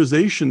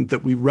polarization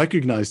that we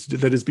recognized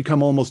that has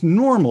become almost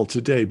normal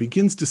today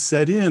begins to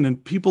set in,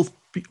 and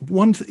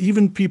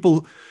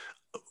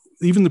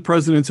even the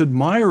president's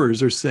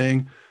admirers are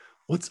saying,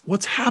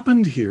 "What's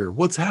happened here?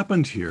 What's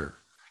happened here?"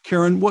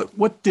 Karen,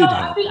 what did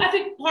happen? I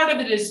think part of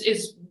it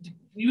is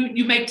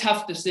you make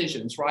tough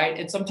decisions, right?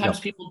 And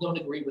sometimes people don't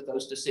agree with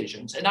those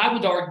decisions. And I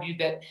would argue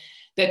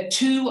that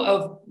two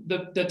of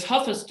the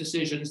toughest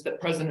decisions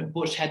that President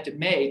Bush had to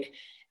make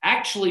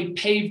actually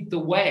paved the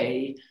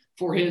way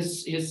for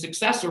his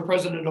successor,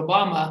 President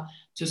Obama,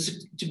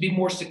 to be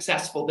more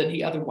successful than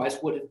he otherwise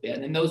would have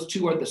been. And those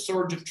two are the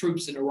surge of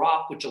troops in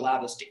Iraq, which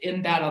allowed us to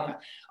end that on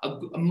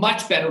a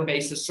much better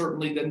basis,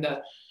 certainly, than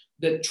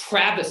the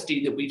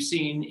travesty that we've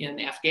seen in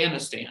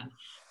Afghanistan.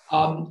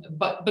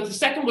 But the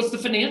second was the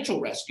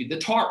financial rescue, the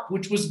TARP,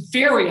 which was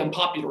very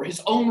unpopular.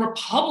 His own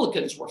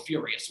Republicans were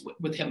furious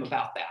with him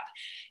about that.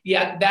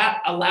 Yet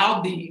that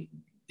allowed the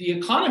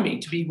economy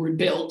to be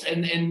rebuilt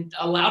and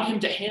allowed him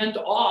to hand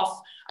off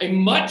a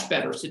much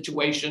better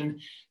situation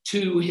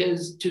to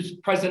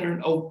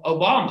President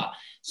Obama.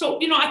 So,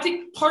 I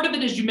think part of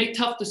it is you make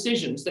tough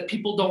decisions that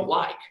people don't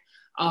like.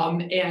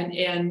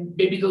 And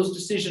maybe those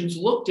decisions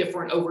look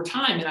different over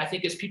time. And I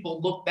think as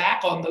people look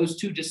back on those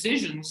two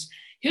decisions,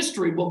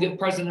 history will give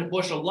President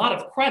Bush a lot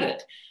of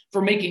credit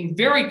for making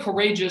very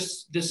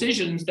courageous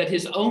decisions that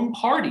his own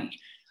party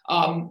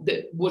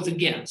that was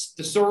against,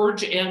 the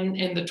surge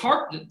and the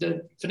TARP,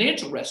 the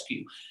financial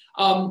rescue.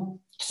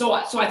 So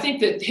I think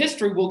that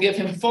history will give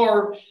him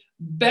far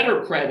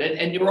better credit,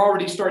 and you're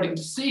already starting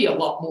to see a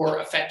lot more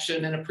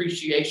affection and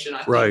appreciation, I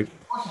think, right,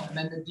 for him,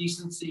 and the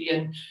decency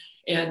and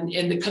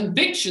the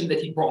conviction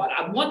that he brought.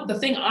 The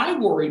thing I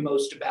worry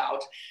most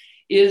about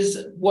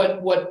is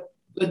what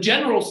the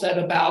general said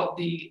about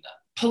the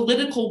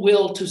political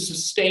will to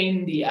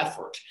sustain the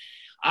effort.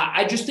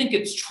 I just think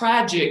it's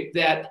tragic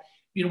that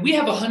we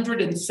have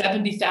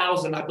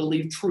 170,000, I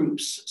believe,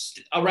 troops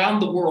around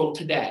the world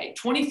today.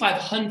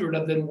 2,500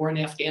 of them were in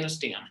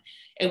Afghanistan.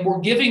 And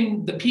we're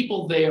giving the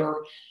people there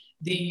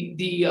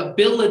the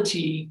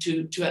ability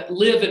to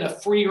live in a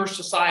freer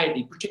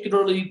society,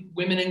 particularly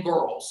women and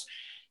girls.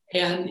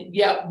 And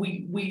yet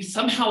we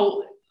somehow,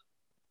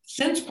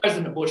 since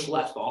President Bush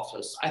left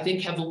office, I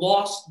think have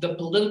lost the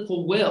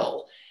political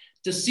will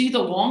to see the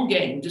long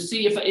game, to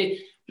see if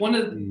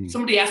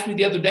somebody asked me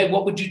the other day,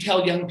 what would you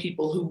tell young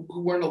people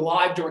who weren't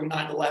alive during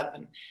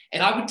 9/11?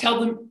 And I would tell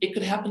them it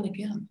could happen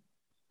again.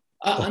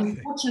 Okay.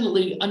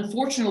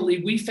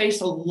 Unfortunately, we face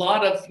a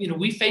lot of,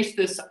 we face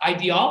this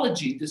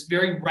ideology, this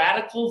very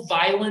radical,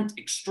 violent,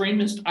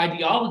 extremist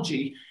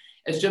ideology,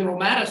 as General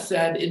Mattis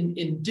said,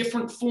 in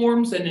different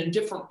forms and in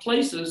different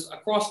places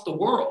across the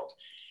world.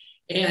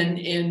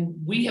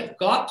 And we have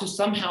got to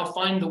somehow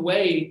find the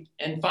way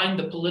and find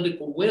the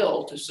political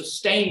will to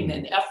sustain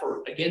an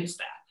effort against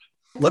that.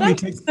 Let me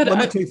take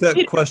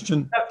that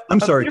question. I'm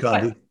sorry,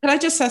 Condi. Can I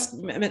just ask?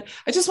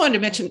 I just wanted to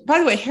mention, by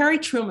the way, Harry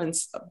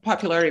Truman's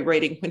popularity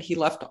rating when he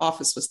left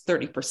office was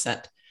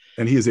 30%.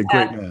 And he is a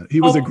great man. He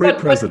was a great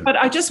president. But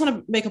I just want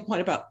to make a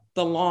point about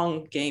the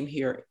long game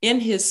here. In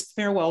his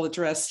farewell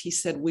address, he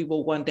said, "We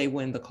will one day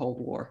win the Cold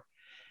War."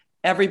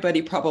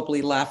 Everybody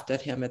probably laughed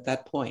at him at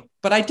that point.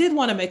 But I did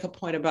want to make a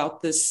point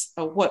about this,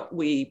 what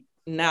we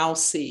now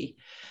see.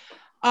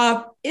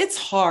 It's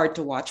hard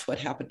to watch what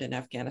happened in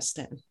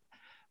Afghanistan.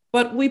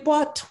 But we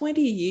bought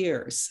 20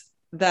 years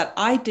that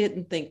I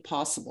didn't think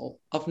possible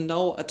of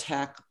no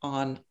attack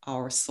on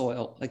our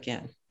soil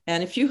again.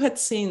 And if you had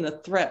seen the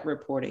threat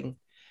reporting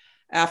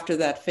after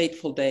that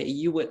fateful day,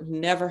 you would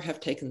never have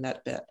taken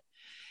that bet.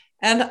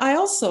 And I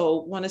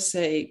also want to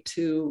say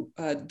to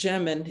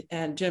Jim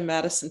and Jim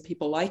Mattis and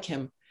people like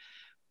him,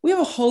 we have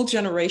a whole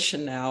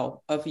generation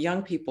now of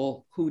young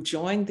people who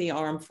joined the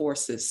armed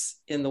forces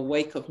in the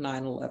wake of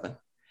 9/11.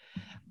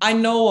 I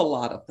know a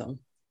lot of them.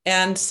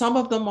 And some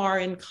of them are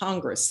in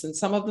Congress, and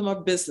some of them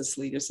are business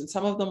leaders, and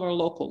some of them are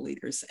local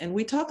leaders. And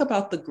we talk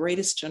about the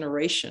greatest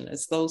generation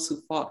as those who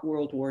fought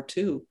World War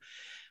II.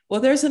 Well,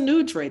 there's a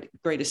new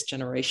greatest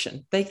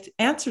generation. They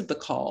answered the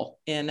call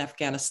in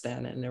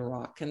Afghanistan and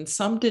Iraq, and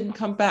some didn't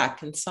come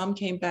back, and some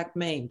came back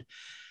maimed.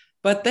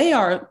 But they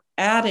are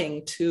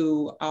adding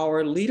to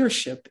our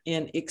leadership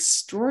in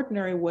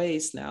extraordinary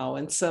ways now.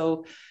 And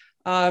so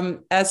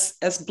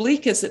as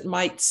bleak as it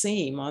might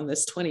seem on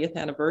this 20th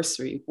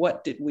anniversary,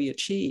 what did we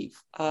achieve?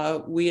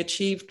 We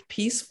achieved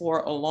peace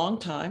for a long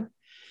time.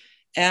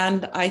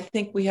 And I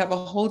think we have a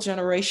whole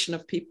generation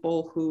of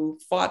people who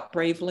fought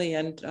bravely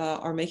and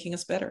are making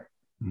us better.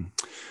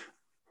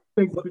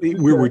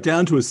 We were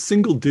down to a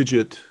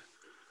single-digit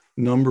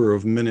number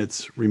of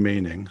minutes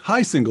remaining.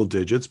 High single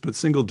digits, but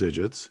single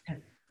digits.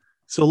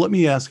 So let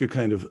me ask a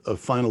kind of a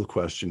final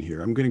question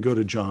here. I'm going to go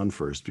to John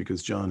first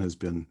because John has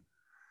been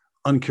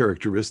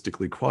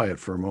uncharacteristically quiet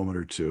for a moment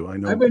or two. I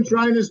know I've been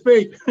trying to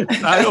speak.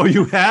 I know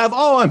you have.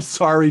 Oh, I'm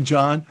sorry,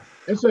 John.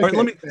 It's okay.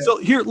 All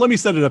right, let me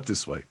set it up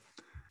this way.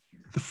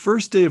 The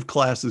first day of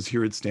classes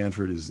here at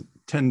Stanford is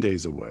 10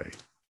 days away.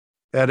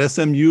 At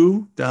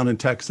SMU down in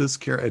Texas,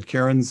 at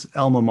Karen's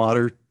alma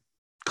mater,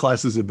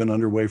 classes have been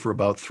underway for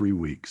about 3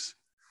 weeks.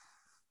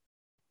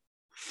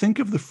 Think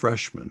of the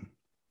freshmen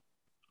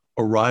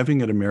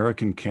arriving at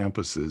American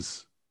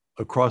campuses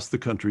across the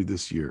country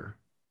this year.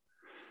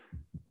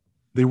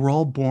 They were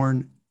all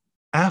born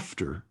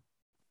after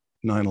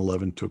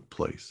 9/11 took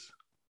place.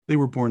 They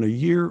were born a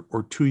year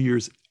or 2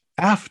 years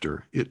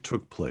after it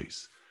took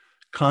place.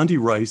 Condi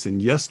Rice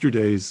in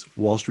yesterday's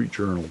Wall Street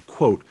Journal,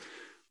 quote,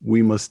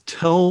 "We must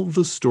tell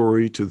the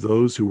story to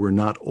those who were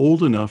not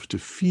old enough to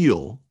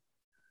feel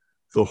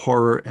the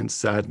horror and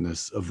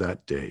sadness of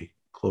that day,"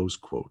 close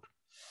quote.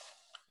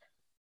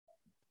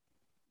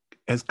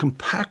 As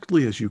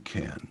compactly as you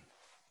can.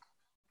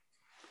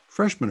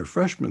 Freshmen are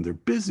freshmen, they're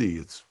busy,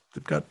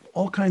 they've got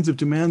all kinds of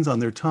demands on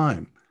their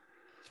time.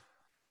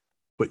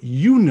 But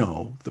you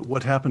know that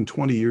what happened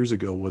 20 years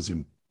ago was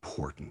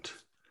important.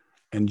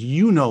 And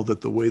you know that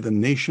the way the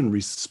nation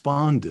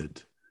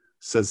responded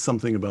says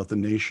something about the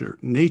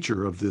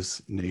nature of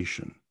this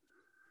nation.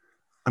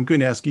 I'm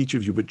going to ask each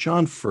of you, but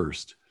John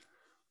first,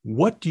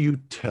 what do you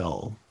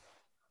tell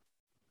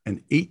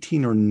an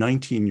 18 or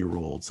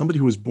 19-year-old, somebody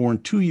who was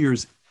born 2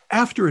 years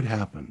after it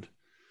happened,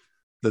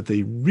 that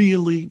they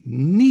really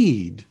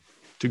need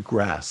to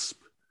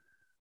grasp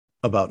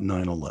about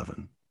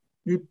 9/11?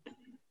 You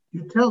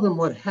tell them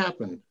what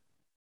happened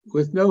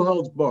with no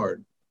holds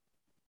barred.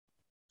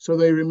 So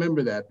they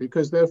remember that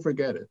because they'll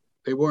forget it.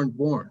 They weren't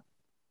born.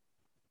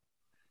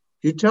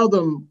 You tell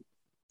them,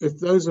 if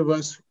those of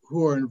us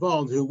who are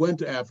involved, who went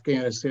to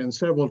Afghanistan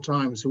several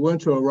times, who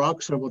went to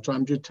Iraq several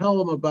times, you tell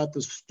them about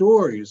the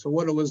stories of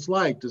what it was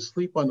like to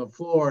sleep on the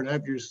floor and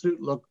have your suit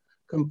look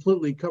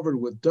completely covered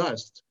with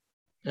dust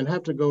and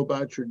have to go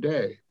about your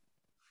day.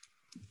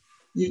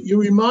 You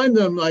remind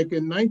them, like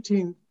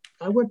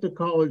I went to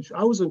college,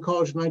 I was in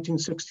college in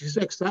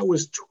 1966. That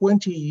was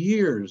 20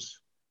 years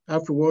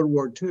after World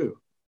War II.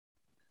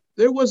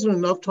 There wasn't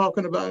enough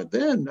talking about it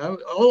then.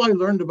 All I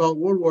learned about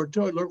World War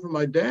II, I learned from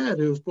my dad,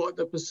 who was fought in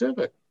the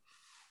Pacific.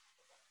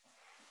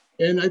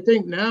 And I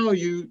think now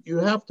you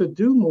have to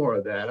do more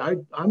of that.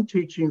 I'm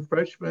teaching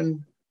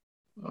freshmen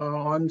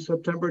on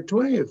September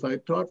 20th. I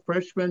taught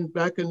freshmen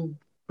back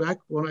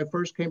when I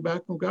first came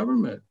back from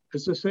government.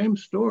 It's the same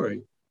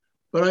story.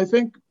 But I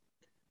think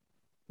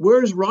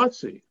where's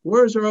ROTC?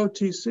 Where's our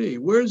OTC?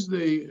 Where's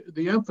the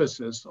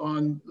emphasis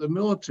on the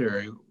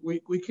military?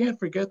 We can't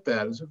forget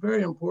that. It's a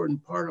very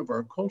important part of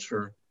our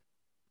culture.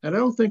 And I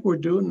don't think we're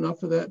doing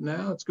enough of that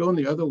now. It's going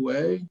the other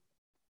way.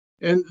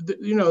 And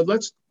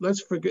let's not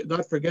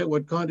forget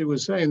what Condi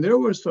was saying. There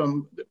were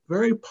some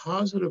very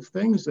positive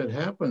things that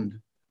happened.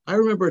 I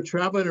remember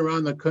traveling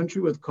around the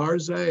country with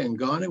Karzai and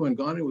Ghani when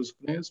Ghani was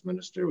finance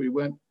minister. We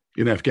went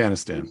in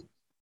Afghanistan.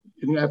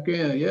 In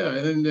Afghanistan, yeah,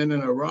 and then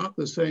in Iraq,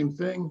 the same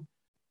thing.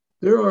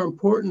 There are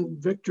important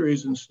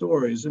victories and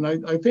stories, and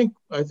I think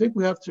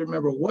we have to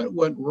remember what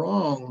went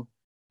wrong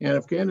in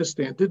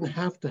Afghanistan didn't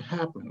have to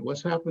happen.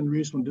 What's happened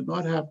recently did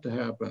not have to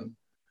happen.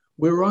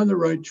 We were on the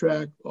right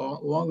track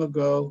long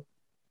ago.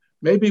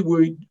 Maybe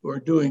we are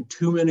doing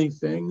too many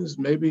things.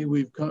 Maybe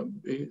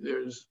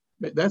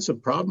that's a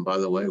problem, by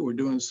the way. We're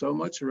doing so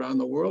much around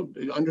the world.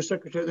 The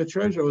Undersecretary of the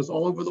Treasury was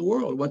all over the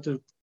world, went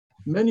to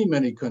many,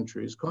 many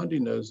countries. Condi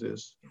knows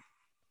this.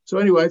 So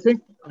anyway, I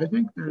think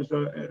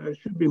there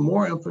should be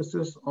more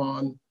emphasis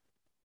on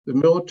the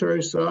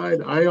military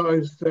side. I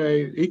always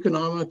say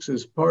economics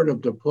is part of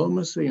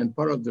diplomacy and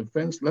part of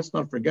defense. Let's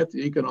not forget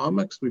the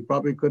economics. We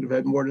probably could have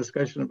had more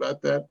discussion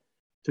about that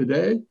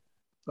today.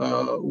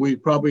 We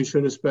probably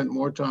should have spent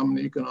more time on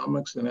the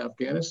economics in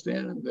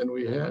Afghanistan than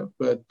we have.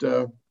 But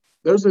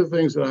those are the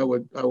things that I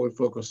would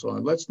focus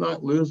on. Let's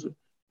not lose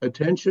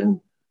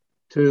attention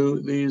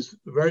to these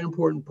very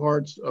important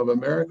parts of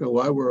America,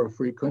 why we're a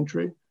free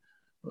country.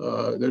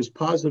 There's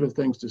positive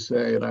things to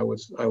say, and I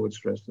would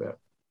stress that.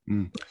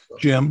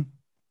 Jim,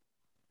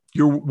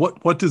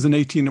 what would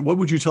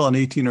you tell an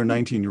 18 or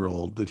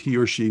 19-year-old that he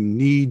or she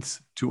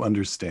needs to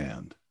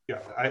understand? Yeah,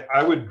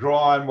 I would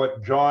draw on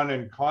what John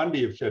and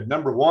Condi have said.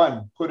 Number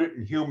one, put it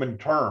in human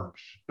terms.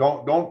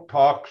 Don't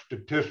talk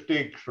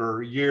statistics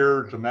or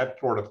years and that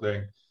sort of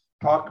thing.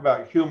 Talk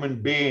about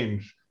human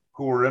beings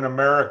who are in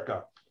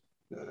America.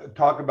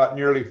 Talk about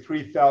nearly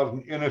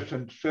 3,000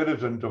 innocent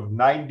citizens of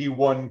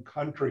 91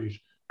 countries,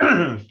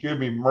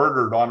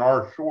 murdered on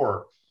our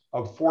shore.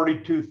 Of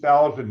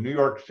 42,000, New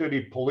York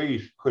City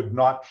police could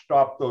not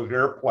stop those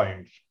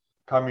airplanes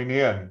coming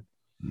in.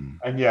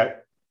 And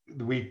yet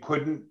we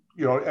couldn't,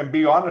 and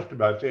be honest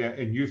about it.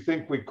 And you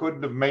think we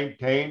couldn't have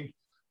maintained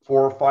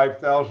 4,000 or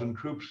 5,000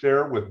 troops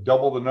there with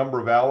double the number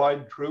of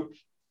Allied troops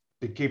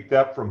to keep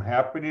that from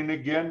happening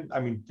again? I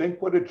mean,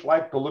 think what it's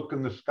like to look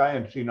in the sky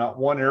and see not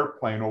one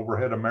airplane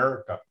overhead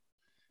America,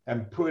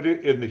 and put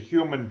it in the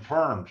human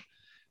terms.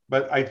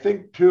 But I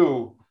think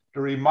too,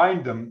 to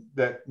remind them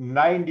that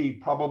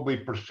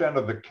 90%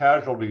 of the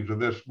casualties of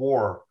this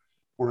war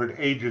were at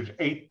ages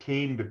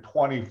 18 to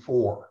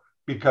 24,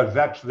 because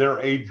that's their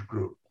age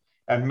group.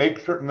 And make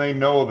certain they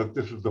know that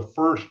this is the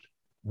first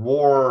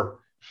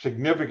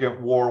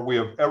significant war we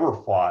have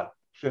ever fought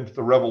since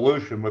the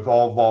revolution, with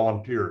all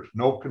volunteers,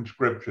 no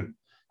conscription.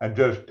 And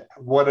just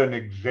what an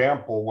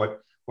example,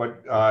 what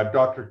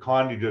Dr.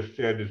 Condi just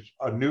said is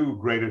a new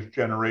greatest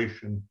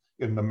generation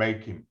in the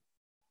making.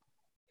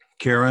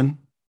 Karen?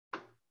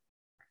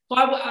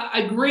 Well,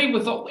 I agree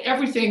with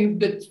everything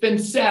that's been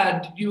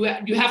said. You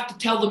have to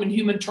tell them in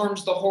human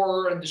terms the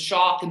horror and the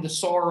shock and the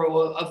sorrow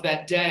of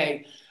that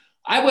day.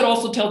 I would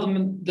also tell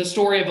them the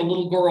story of a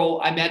little girl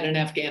I met in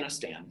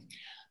Afghanistan.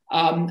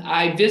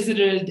 I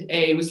visited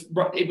it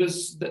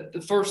was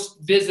the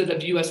first visit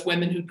of U.S.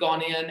 women who'd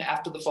gone in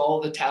after the fall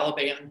of the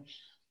Taliban.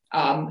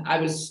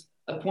 I was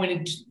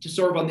appointed to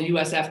serve on the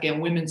U.S.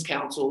 Afghan Women's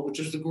Council, which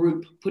was the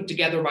group put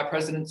together by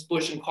Presidents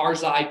Bush and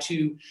Karzai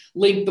to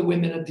link the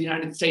women of the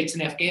United States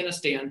and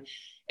Afghanistan.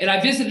 And I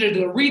visited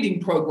a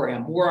reading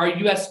program where our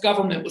U.S.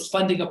 government was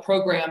funding a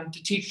program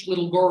to teach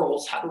little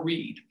girls how to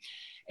read.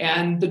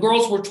 And the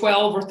girls were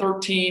 12 or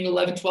 13,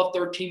 11, 12,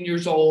 13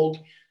 years old.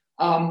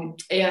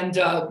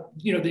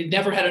 They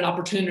never had an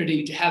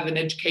opportunity to have an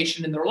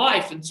education in their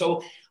life. And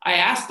so I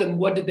asked them,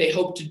 what did they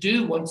hope to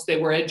do once they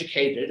were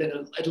educated?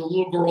 And a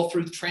little girl,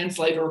 through the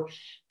translator,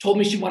 told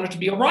me she wanted to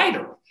be a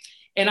writer.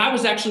 And I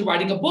was actually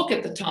writing a book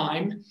at the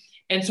time.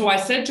 And so I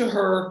said to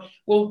her,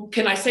 well,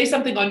 can I say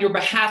something on your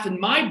behalf in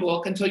my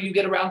book until you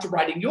get around to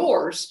writing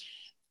yours?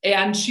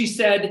 And she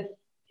said,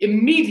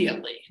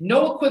 immediately,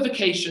 no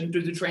equivocation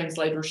through the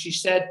translator, she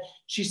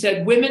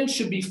said, women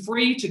should be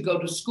free to go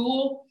to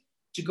school,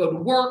 to go to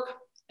work,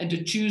 and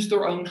to choose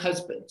their own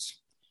husbands.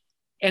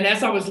 And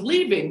as I was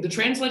leaving, the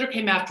translator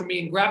came after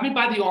me and grabbed me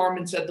by the arm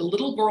and said, the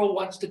little girl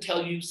wants to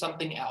tell you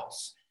something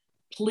else.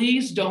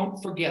 Please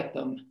don't forget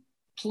them.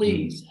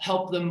 Please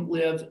help them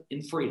live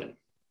in freedom.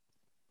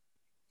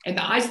 And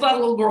the eyes of that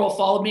little girl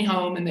followed me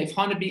home, and they've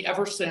haunted me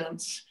ever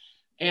since.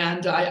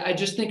 And I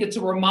just think it's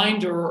a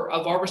reminder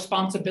of our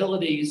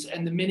responsibilities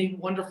and the many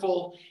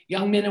wonderful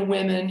young men and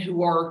women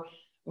who are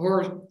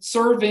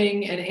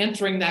serving and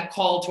answering that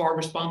call to our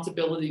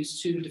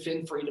responsibilities to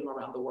defend freedom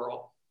around the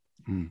world.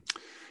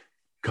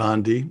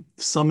 Condi,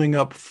 summing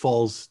up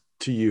falls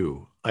to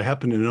you. I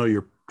happen to know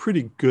you're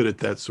pretty good at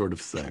that sort of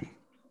thing.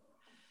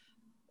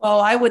 Well,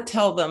 I would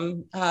tell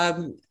them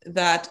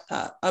that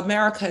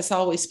America has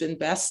always been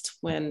best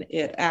when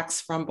it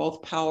acts from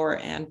both power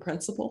and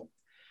principle.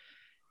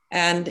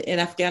 And in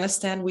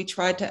Afghanistan, we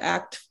tried to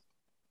act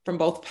from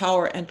both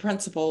power and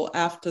principle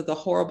after the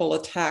horrible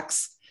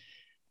attacks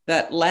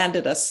that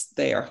landed us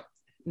there.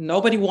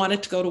 Nobody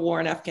wanted to go to war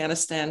in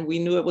Afghanistan. We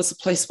knew it was a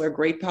place where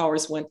great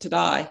powers went to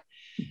die.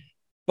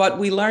 But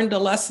we learned a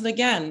lesson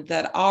again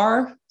that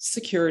our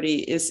security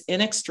is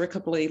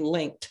inextricably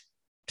linked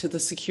to the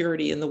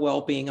security and the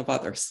well-being of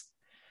others.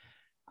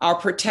 Our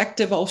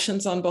protective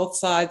oceans on both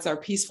sides, our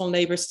peaceful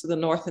neighbors to the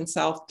north and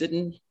south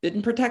didn't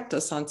protect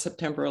us on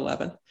September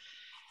 11th.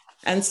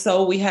 And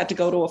so we had to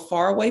go to a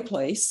faraway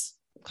place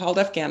called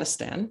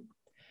Afghanistan.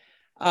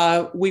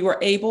 We were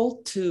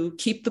able to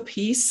keep the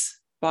peace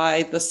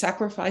by the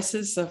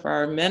sacrifices of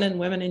our men and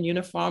women in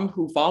uniform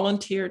who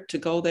volunteered to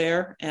go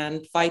there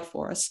and fight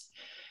for us.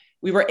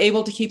 We were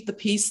able to keep the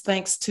peace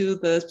thanks to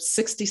the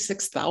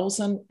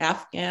 66,000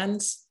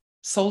 Afghans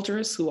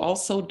soldiers who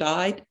also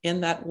died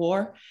in that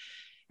war,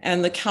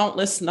 and the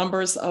countless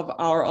numbers of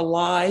our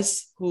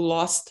allies who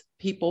lost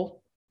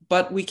people,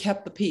 but we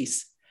kept the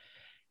peace.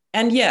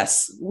 And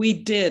yes, we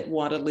did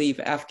want to leave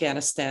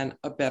Afghanistan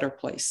a better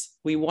place.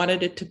 We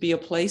wanted it to be a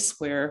place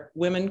where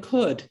women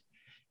could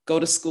go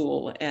to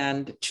school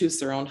and choose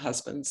their own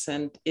husbands.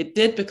 And it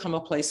did become a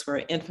place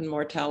where infant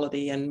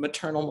mortality and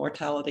maternal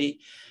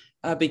mortality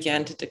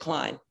began to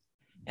decline.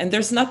 And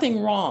there's nothing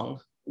wrong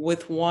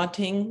with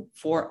wanting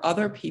for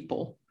other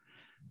people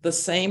the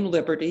same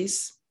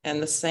liberties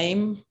and the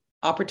same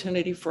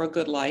opportunity for a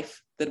good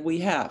life that we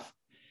have.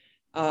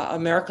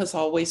 America's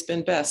always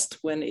been best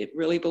when it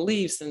really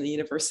believes in the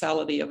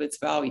universality of its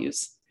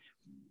values.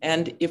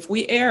 And if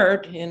we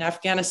erred in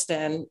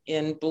Afghanistan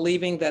in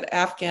believing that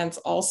Afghans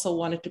also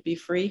wanted to be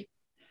free,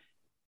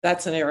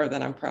 that's an error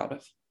that I'm proud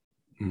of.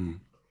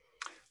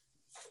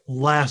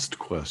 Last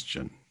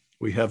question.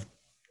 We have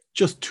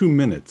just 2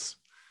 minutes.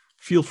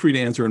 Feel free to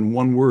answer in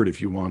one word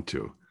if you want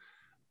to.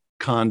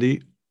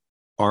 Condi,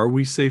 are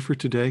we safer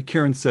today?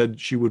 Karen said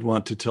she would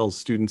want to tell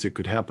students it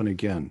could happen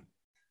again.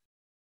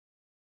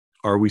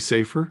 Are we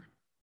safer?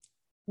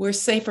 We're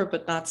safer,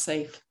 but not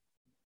safe.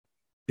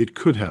 It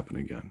could happen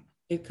again.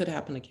 It could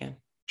happen again.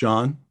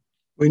 John?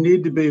 We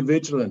need to be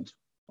vigilant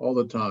all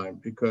the time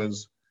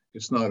because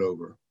it's not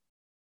over.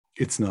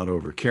 It's not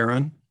over.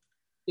 Karen?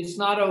 It's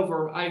not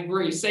over. I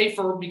agree.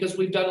 Safer because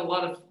we've done a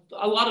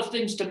lot of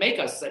things to make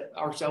us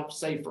ourselves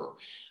safer,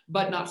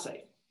 but not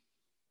safe.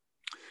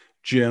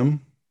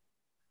 Jim?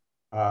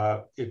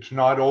 It's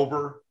not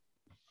over.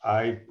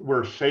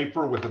 We're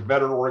safer with a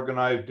better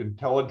organized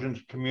intelligence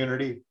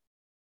community.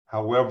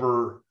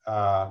 However,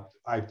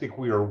 I think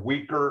we are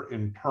weaker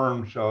in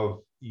terms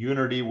of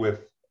unity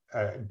with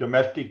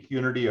domestic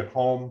unity at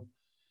home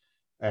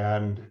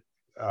and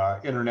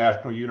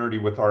international unity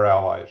with our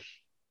allies.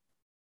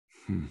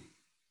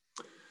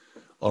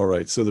 All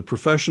right, so the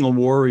professional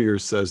warrior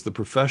says the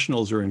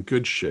professionals are in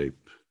good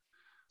shape,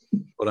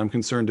 but I'm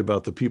concerned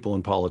about the people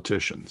and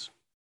politicians.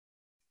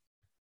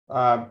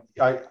 I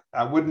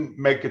wouldn't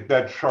make it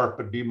that sharp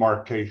a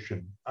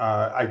demarcation.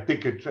 I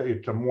think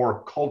it's a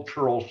more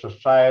cultural,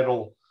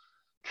 societal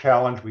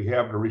challenge we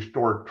have to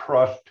restore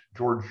trust.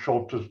 George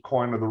Shultz's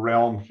coin of the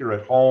realm here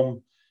at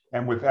home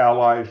and with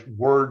allies.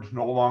 Words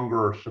no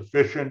longer are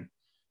sufficient.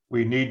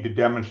 We need to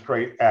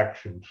demonstrate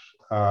actions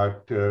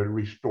to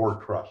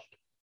restore trust.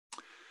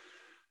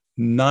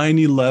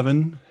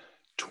 9/11,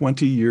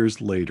 20 years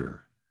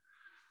later.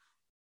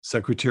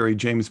 Secretary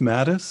James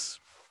Mattis,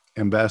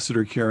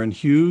 Ambassador Karen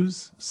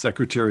Hughes,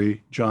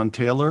 Secretary John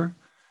Taylor,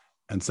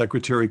 and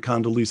Secretary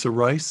Condoleezza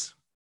Rice,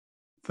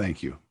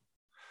 thank you.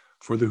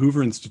 For the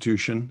Hoover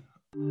Institution,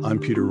 I'm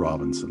Peter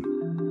Robinson.